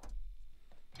compressor.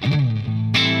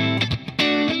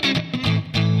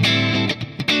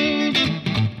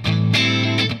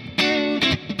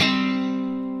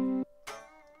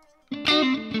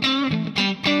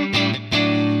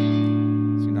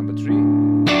 Scene number 3.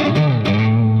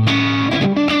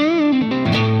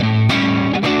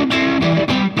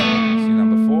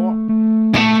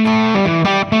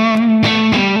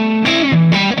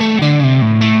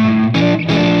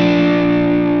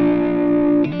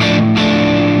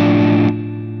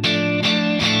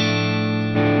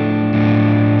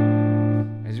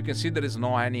 See, there is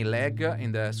no any lag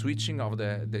in the switching of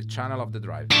the channel of the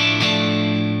drive.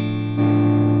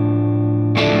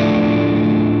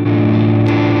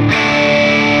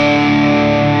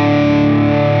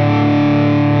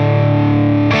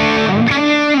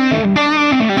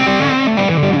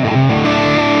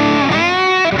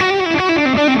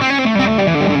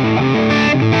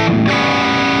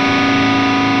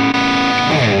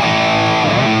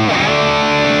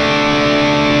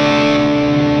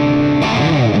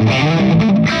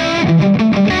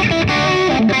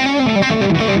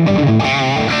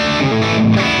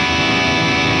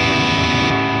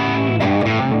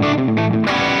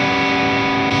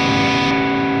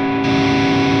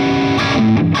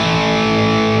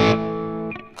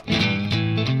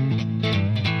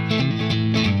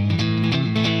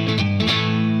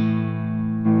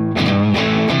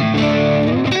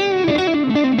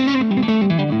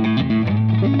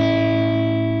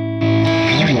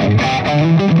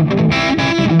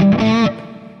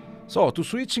 So to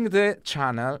switching the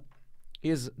channel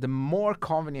is the more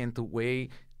convenient way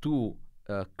to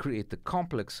create a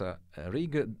complex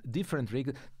rig, different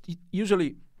rig.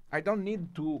 Usually, I don't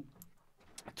need to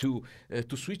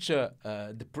switch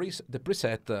the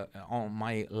preset on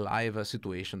my live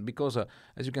situation, because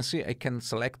as you can see, I can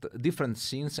select different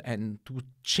scenes, and to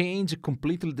change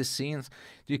completely the scenes,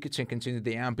 you can change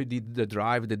the amp, the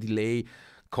drive, the delay,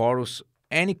 chorus,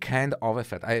 any kind of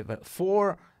effect. I have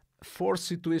four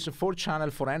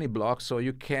channel for any block, so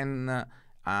you can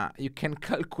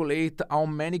calculate how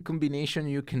many combination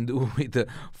you can do with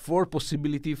 4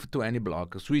 possibilities to any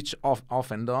block. Switch off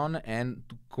and on, and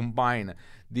to combine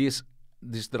this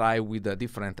drive with a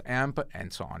different amp,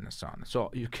 and so on and so on. So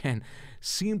you can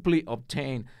simply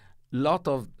obtain lot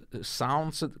of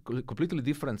sounds, completely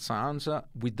different sounds,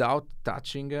 without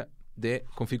touching the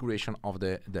configuration of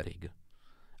the rig.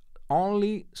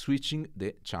 Only switching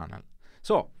the channel.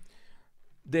 So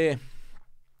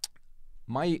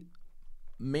my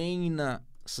main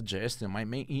suggestion, my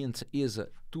main hint is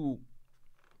to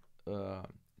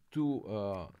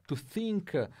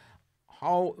think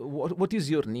what is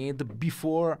your need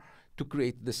before to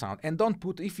create the sound, and don't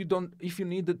put, if you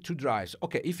need 2 drives.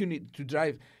 Okay, if you need to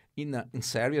drive in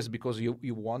series because you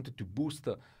want to boost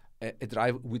a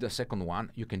drive with a second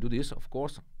one, you can do this, of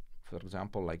course. For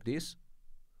example, like this.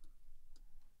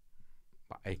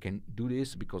 I can do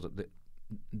this because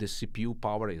the CPU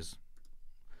power is,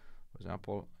 for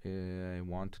example, I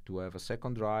want to have a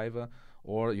second drive,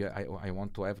 or I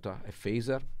want to have a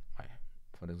phaser,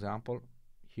 for example,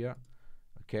 here.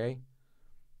 Okay.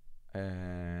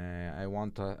 I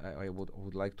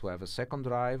would like to have a second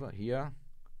drive here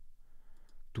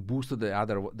to boost the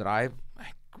other drive,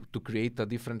 to create a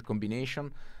different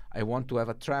combination. I want to have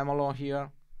a tremolo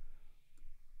here,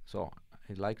 so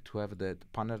I like to have the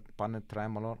panel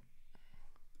tremolo.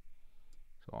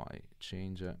 So I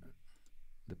change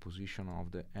the position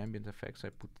of the ambient effects. I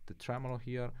put the tremolo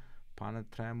here, panel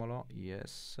tremolo,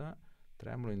 yes,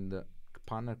 tremolo in the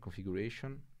panel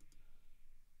configuration.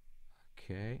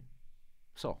 Okay,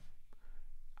 so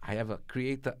I have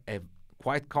created a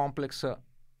quite complex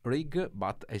rig,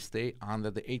 but I stay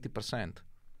under the 80%.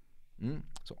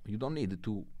 So you don't need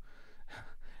to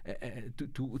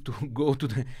go to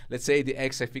the, let's say, the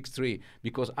XFX3,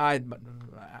 because I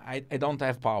don't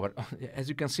have power. As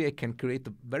you can see, I can create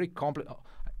a very complex.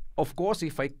 Of course,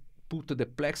 if I put the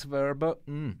plex verb,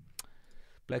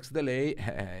 plex delay,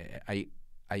 I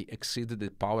exceeded the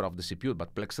power of the CPU,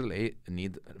 but plex delay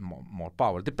need more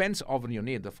power. Depends on your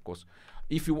need, of course.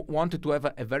 If you wanted to have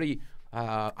a very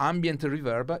ambient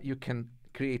reverb, you can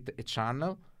create a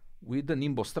channel with the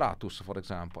Nimbo Stratus, for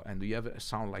example, and you have a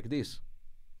sound like this.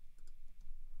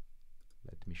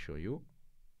 Let me show you.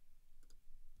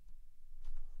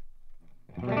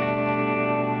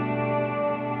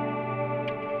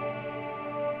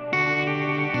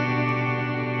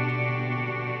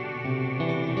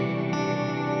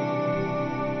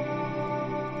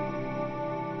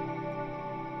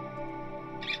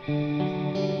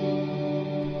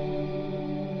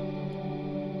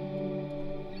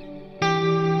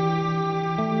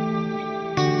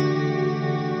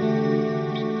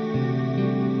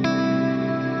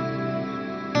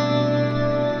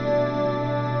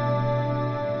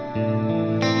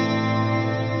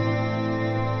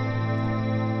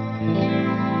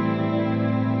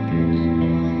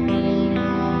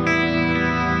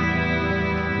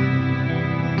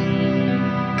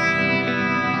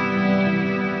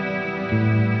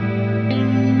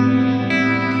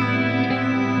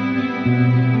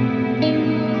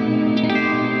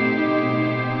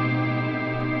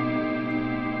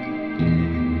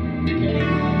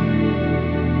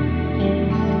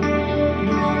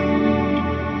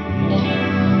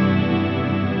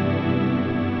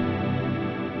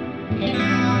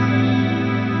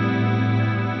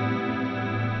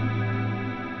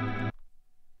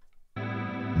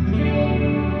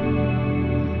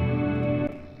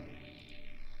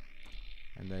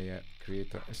 And I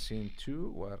create a scene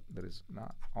 2 where there is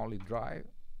not only drive.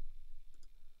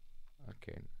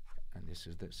 Okay, and this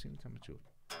is the scene number 2.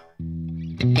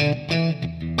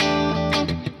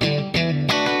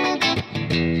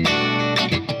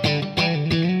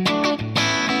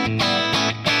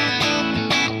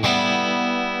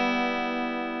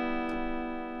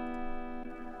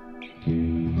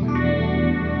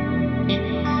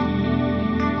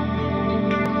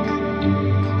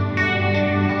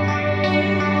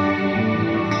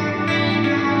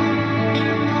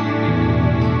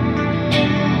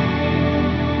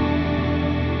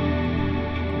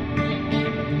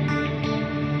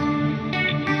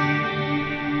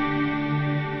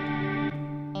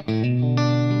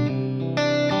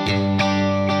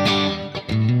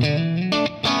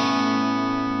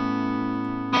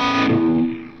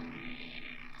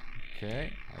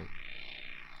 Okay.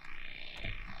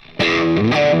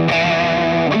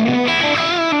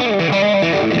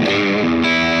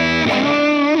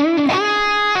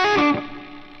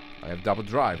 I have double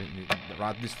drive. The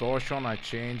rad distortion I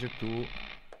change it to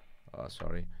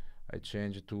I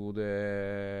change it to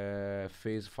the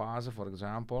phase fuzz, for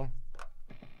example.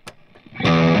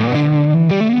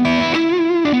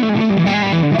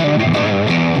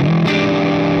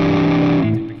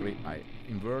 Typically I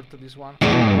invert this one.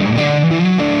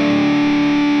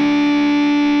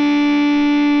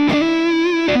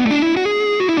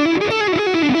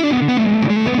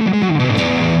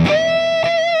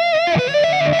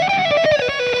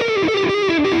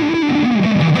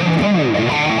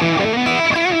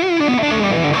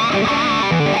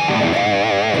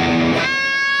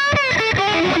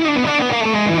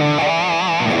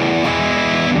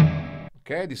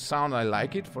 Okay, this sound I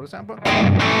like it, for example.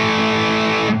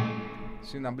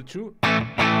 Scene number 2.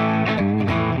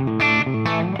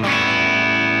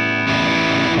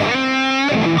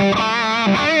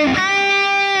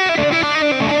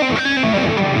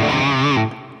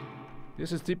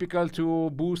 This is typical to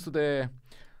boost the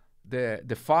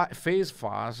phase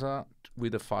fuzz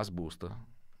with the fuzz booster.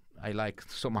 I like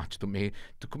so much to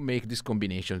make this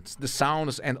combination. The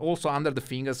sounds and also under the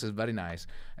fingers is very nice.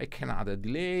 I can add a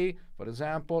delay, for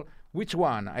example. Which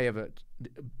one? I have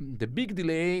the big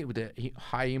delay with the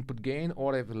high input gain,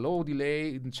 or I have a low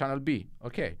delay in channel B.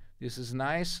 Okay, this is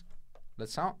nice.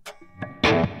 Let's sound.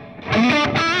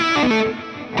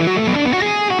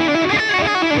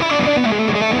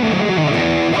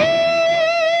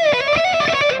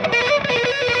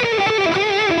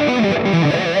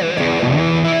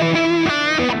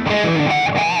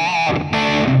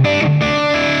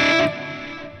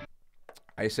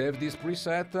 I save this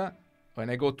preset. When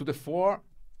I go to the 4,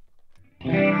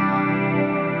 yeah,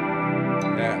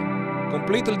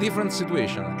 completely different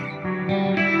situation.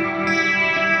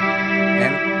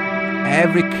 And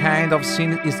every kind of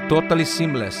scene is totally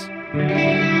seamless.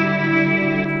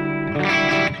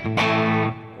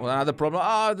 Another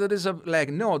problem, there is a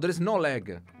lag. No, there is no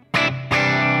lag.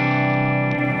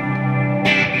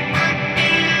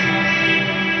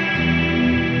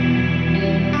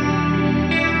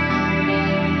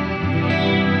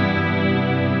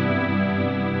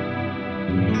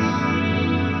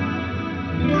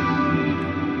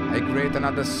 Create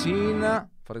another scene,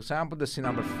 for example, the scene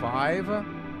number 5.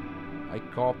 I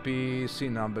copy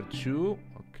scene number 2.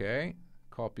 Okay,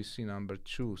 copy scene number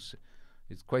 2.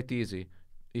 It's quite easy.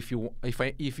 If you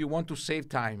want to save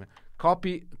time,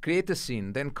 create a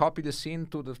scene, then copy the scene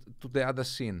to the other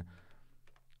scene.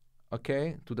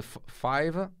 Okay, to the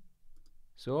 5.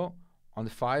 So on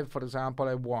the 5, for example,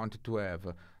 I want to have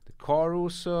the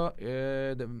chorus, the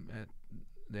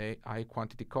high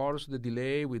quantity chorus, the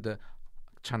delay with the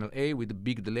channel A with the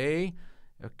big delay.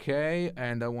 Okay,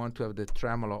 and I want to have the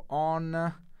tremolo on.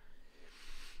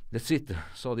 That's it.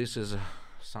 So this is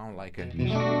sound like a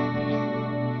nice.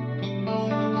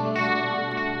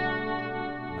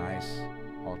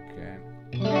 Okay.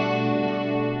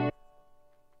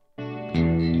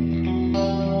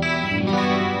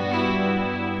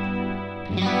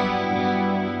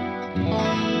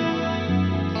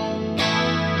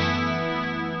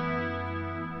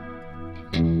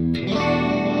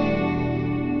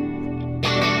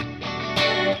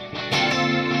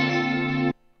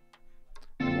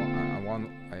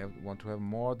 I want to have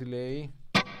more delay.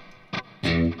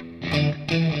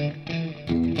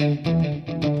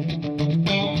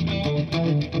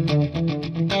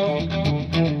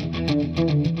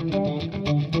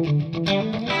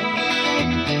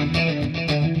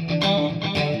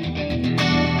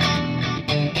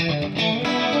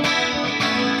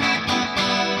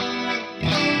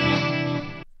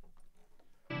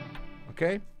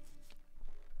 Okay.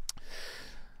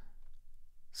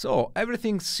 So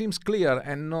everything seems clear,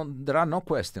 and there are no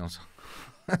questions.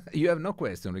 You have no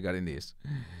question regarding this.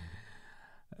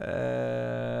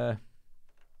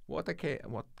 What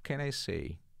can I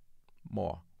say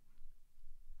more?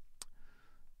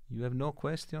 You have no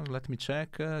questions? Let me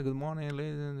check. Good morning,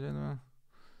 ladies and gentlemen.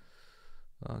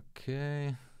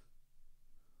 Okay.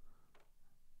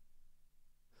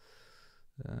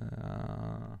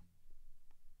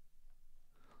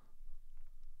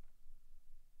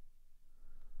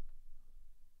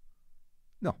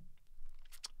 No.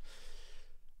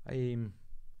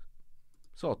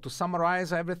 So to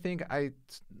summarize everything,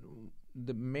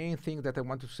 the main thing that I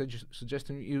want to suggest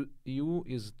to you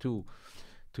is to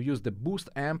use the boost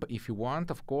amp if you want,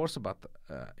 of course, but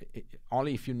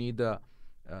only if you need a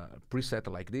preset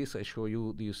like this. I show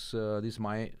you this. This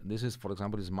is, for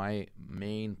example, is my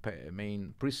main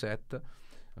preset.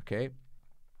 Okay.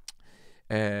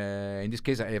 In this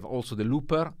case, I have also the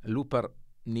looper. Looper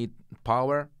need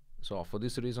power. So for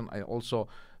this reason, I also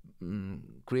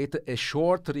create a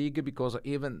short rig, because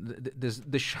even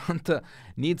the shunt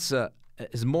needs a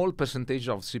small percentage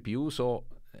of CPU. So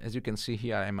as you can see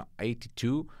here, I'm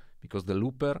 82 because the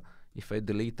looper. If I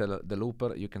delete the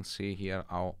looper, you can see here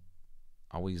how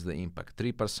is the impact.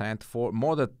 3%,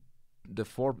 more than the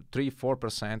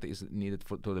 3-4% is needed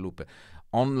to the looper.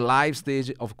 On live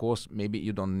stage, of course, maybe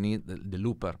you don't need the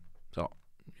looper, so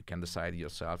you can decide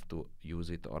yourself to use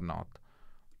it or not.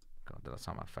 There are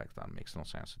some effects that makes no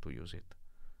sense to use it.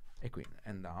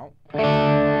 And now let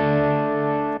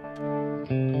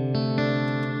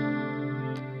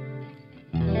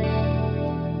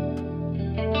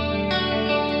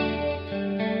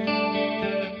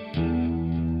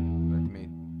me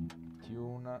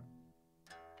tune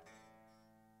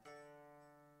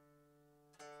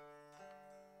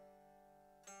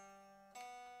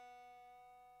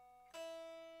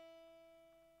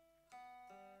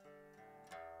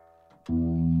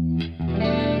Sorry.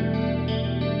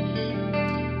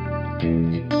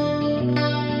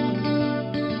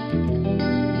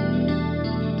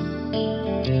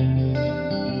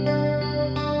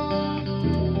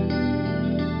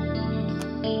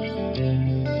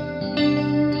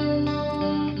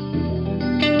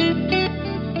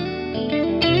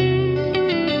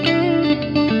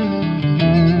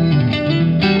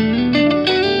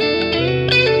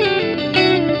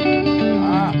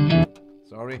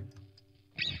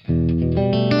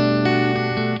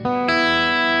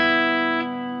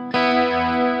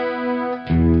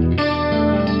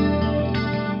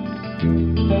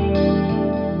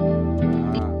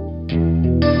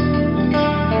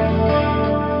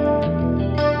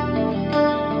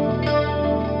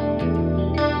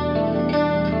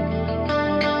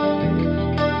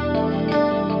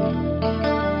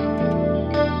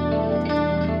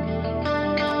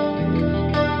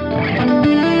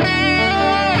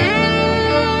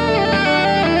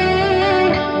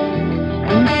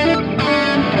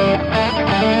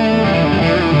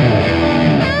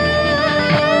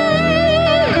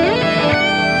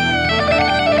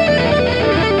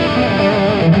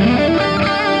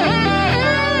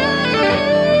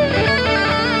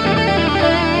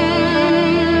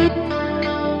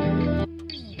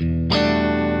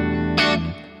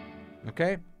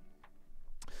 Okay.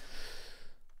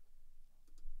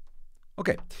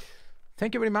 Okay.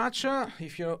 Thank you very much.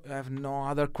 If you have no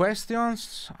other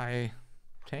questions, I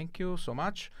thank you so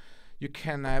much. You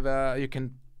can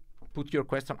put your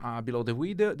question below the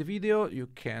video. You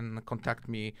can contact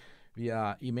me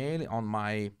via email on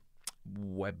my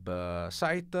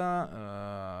website,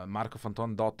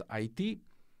 marcofanton.it.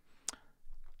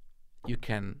 You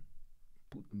can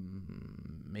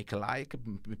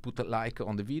put a like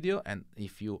on the video, and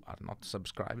if you are not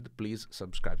subscribed, please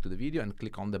subscribe to the video and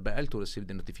click on the bell to receive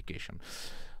the notification.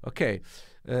 Okay.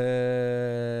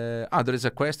 There is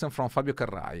a question from Fabio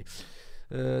Carrai.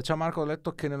 Ciao Marco, ho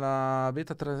letto che nella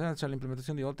beta 3 c'è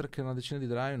l'implementazione di oltre che una decina di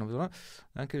drive,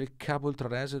 anche il cavo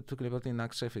ultra-res, tutte le volte in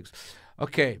XFX.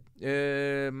 Okay,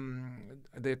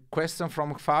 the question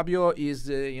from Fabio is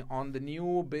on the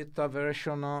new beta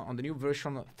version, on the new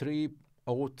version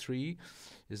 3.03,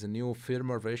 is a new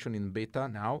firmware version in beta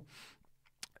now.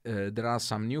 There are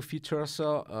some new features,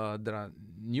 there are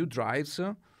new drives,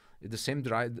 the same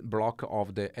drive block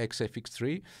of the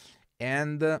XFX3,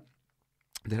 and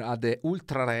there are the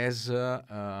ultra-res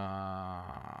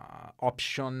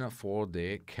option for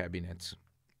the cabinets.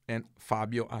 And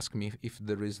Fabio asked me if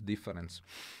there is difference.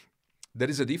 There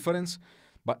is a difference,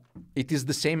 but it is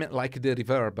the same like the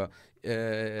reverb.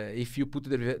 If you put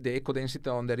the echo density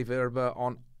on the reverb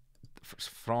on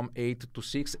from 8 to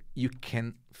 6, you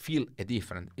can feel a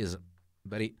difference. It's a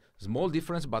very small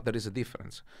difference, but there is a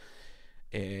difference.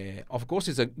 Of course,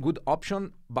 it's a good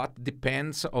option, but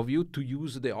depends of you to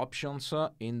use the options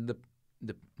in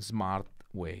the smart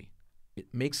way.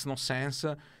 It makes no sense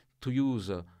to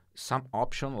use some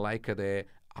option like the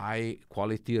high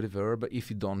quality reverb if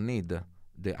you don't need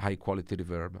the high quality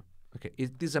reverb. Okay,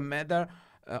 it is a matter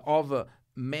of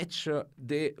match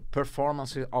the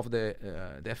performance of the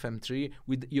FM3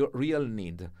 with your real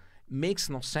need. Makes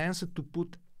no sense to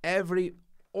put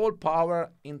all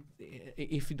power in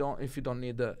if you don't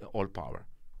need all power.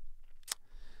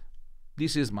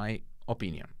 This is my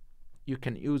opinion. You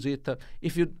can use it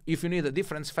if you need a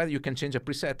different file. You can change a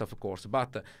preset, of course,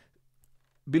 but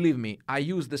believe me, I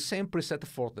use the same preset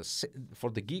for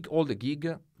the gig, all the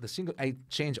gig, the single. I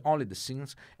change only the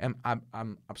scenes, and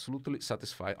I'm absolutely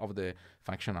satisfied of the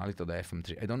functionality of the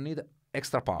FM3. I don't need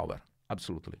extra power,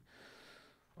 absolutely.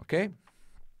 Okay.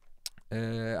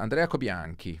 Andrea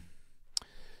Cobianchi.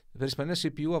 Per risparmiare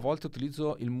CPU a volte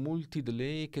utilizzo il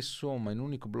multi-delay che somma in un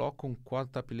unico blocco un quad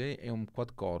tap delay e un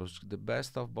quad chorus. The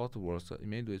best of both worlds.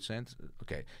 Email 200.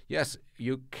 Okay. Yes,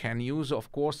 you can use, of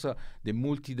course, the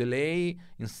multi-delay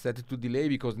instead to delay,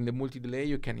 because in the multi-delay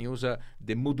you can use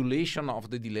the modulation of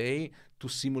the delay to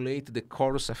simulate the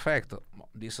chorus effect.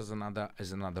 This is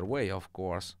another way, of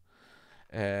course.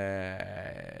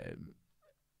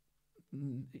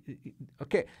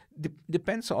 Okay,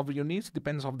 depends of your needs,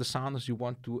 depends of the sounds you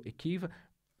want to achieve.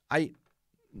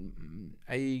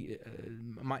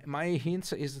 My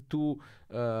hints is to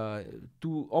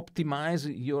optimize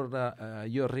your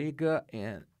rig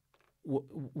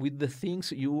with the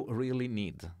things you really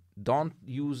need. Don't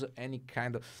use any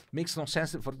kind of, makes no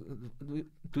sense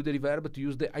to the reverb to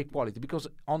use the high quality, because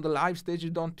on the live stage you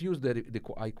don't use the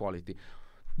high quality.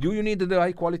 Do you need the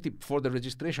high quality for the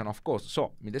registration? Of course.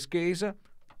 So in this case,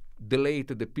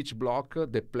 delete the pitch block,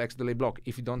 the plex delay block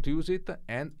if you don't use it,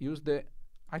 and use the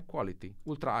high quality,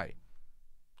 ultra high.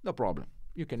 No problem.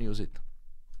 you can use it.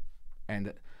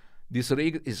 And this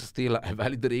rig is still a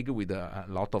valid rig with a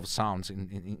lot of sounds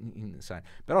inside.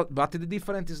 But the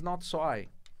difference is not so high.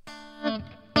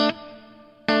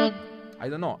 I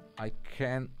don't know. I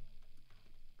can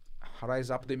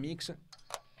raise up the mix.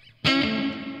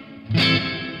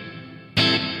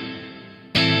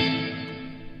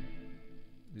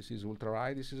 This is ultra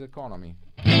high, this is economy.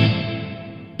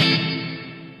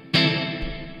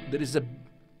 There is a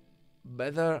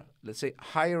better, let's say,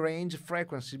 high range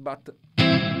frequency, but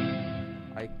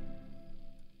I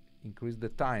increase the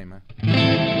time.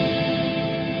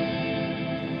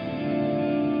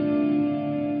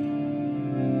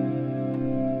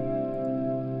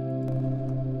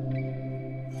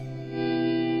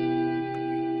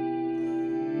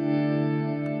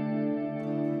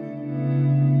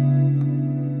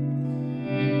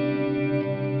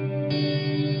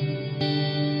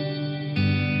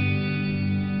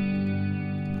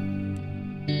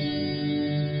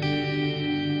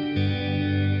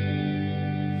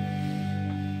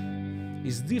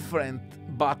 Different,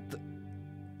 but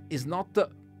is not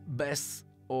best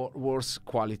or worse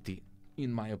quality,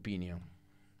 in my opinion.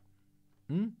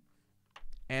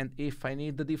 And if I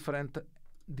need a different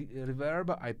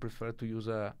reverb, I prefer to use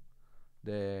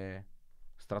the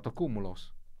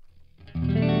Stratocumulus.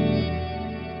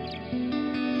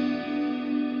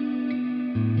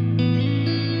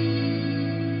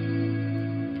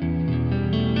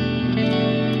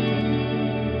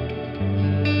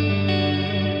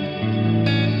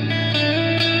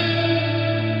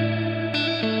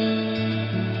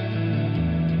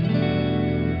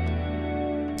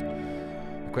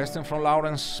 Question from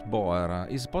Lawrence Boer.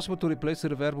 Is it possible to replace the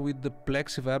reverb with the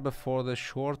plexiverb for the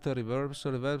shorter reverb? So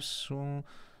reverb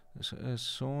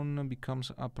soon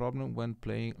becomes a problem when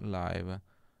playing live.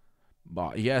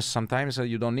 But yes, sometimes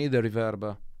you don't need the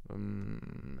reverb.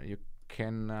 You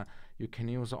can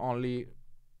use only,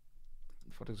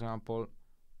 for example,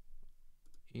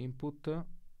 input,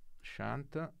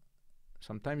 shunt.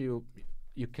 Sometimes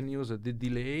you can use the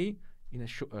delay in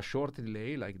a short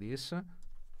delay like this.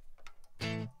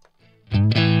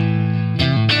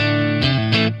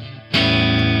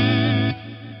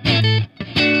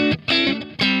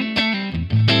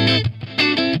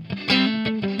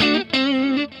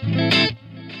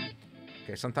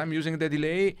 Okay, sometimes using the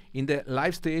delay in the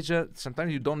live stage,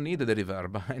 sometimes you don't need the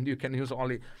reverb and you can use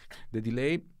only the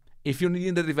delay. If you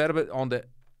need the reverb on the,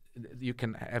 you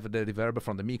can have the reverb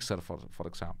from the mixer, for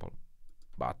example,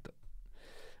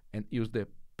 and use the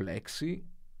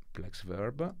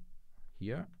plexiverb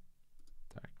here.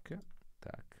 Tac,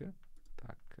 tac,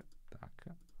 tac,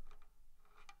 tac.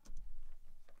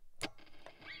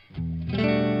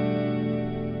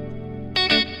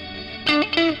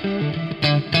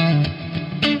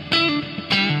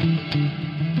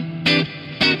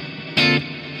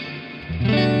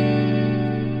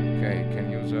 Okay, can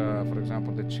use, for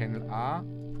example, the channel A.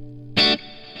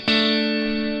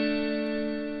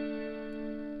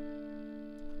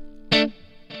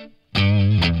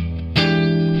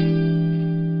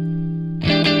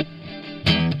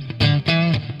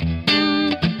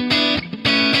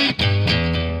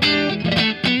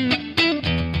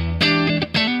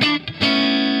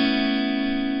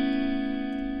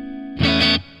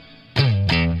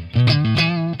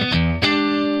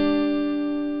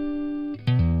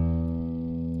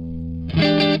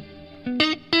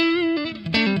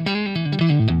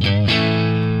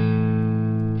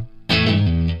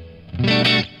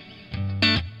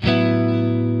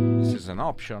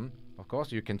 Option, of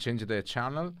course, you can change the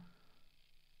channel.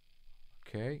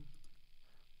 Okay,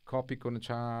 copy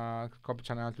channel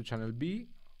to channel B.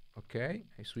 Okay,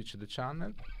 I switch the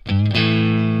channel.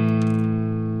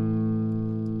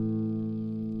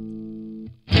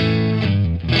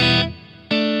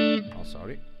 Oh,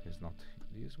 sorry, it's not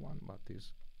this one, but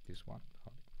this one.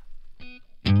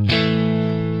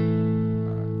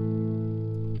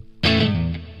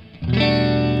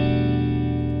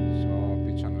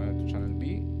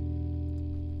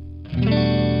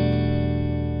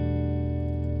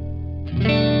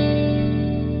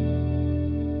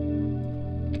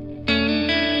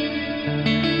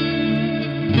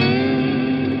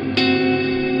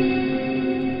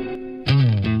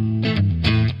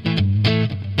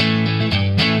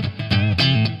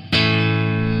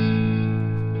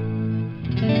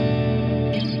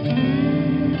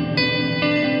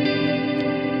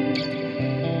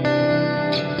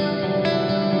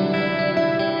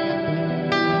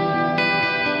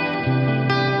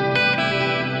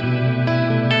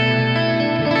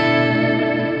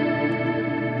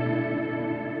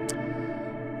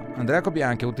 Andrea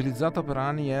Cobianchi, ho utilizzato per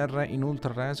anni IR in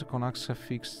ultra-res con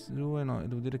HFX2, no,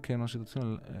 devo dire che è una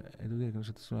situazione,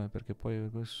 perché poi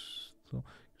questo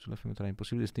sulla FM3 è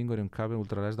impossibile distinguere un cavo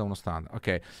ultra-res da uno standard.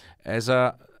 Ok, as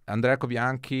Andrea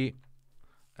Cobianchi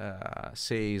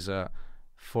says,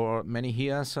 for many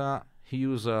years he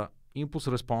used impulse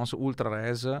response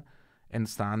ultra-res and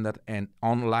standard, and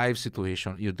on live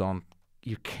situation you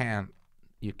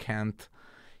can't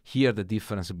hear the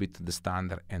difference between the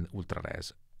standard and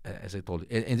ultra-res, as I told you.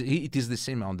 And it is the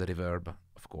same on the reverb,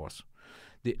 of course.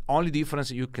 The only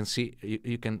difference you can see,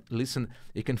 you can listen,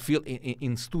 you can feel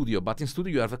in studio, but in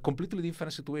studio you have a completely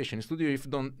different situation. In studio, if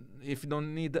you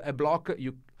don't need a block,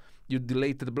 you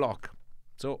delete the block.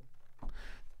 So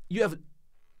you have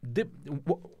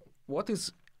what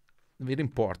is very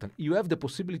important. You have the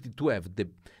possibility to have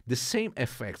the same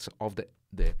effects of the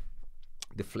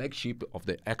flagship of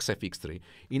the XFX3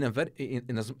 in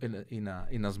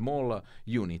a small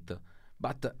unit,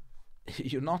 but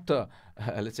you're not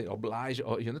let's say obliged,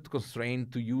 or you're not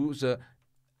constrained to use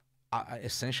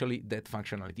essentially that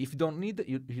functionality. If you don't need it,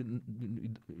 you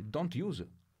don't use it.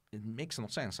 It makes no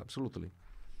sense, absolutely.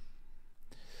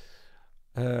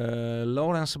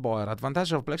 Lawrence Boyer,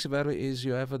 advantage of Plexiverb is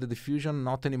you have the diffusion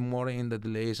not anymore in the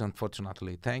delays,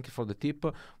 unfortunately. Thank you for the tip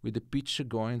with the pitch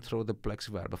going through the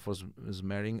Plexiverb for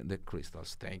smearing the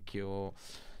crystals. Thank you.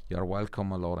 You're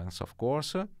welcome, Lawrence, of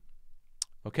course.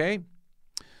 Okay.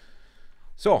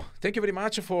 So, thank you very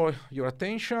much for your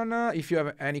attention. If you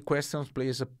have any questions,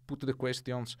 please put the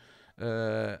questions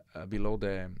below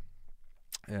the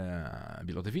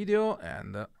video,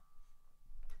 and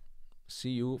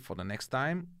see you for the next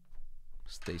time.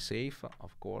 Stay safe,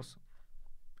 of course,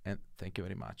 and thank you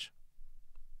very much.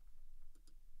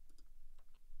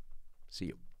 See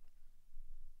you.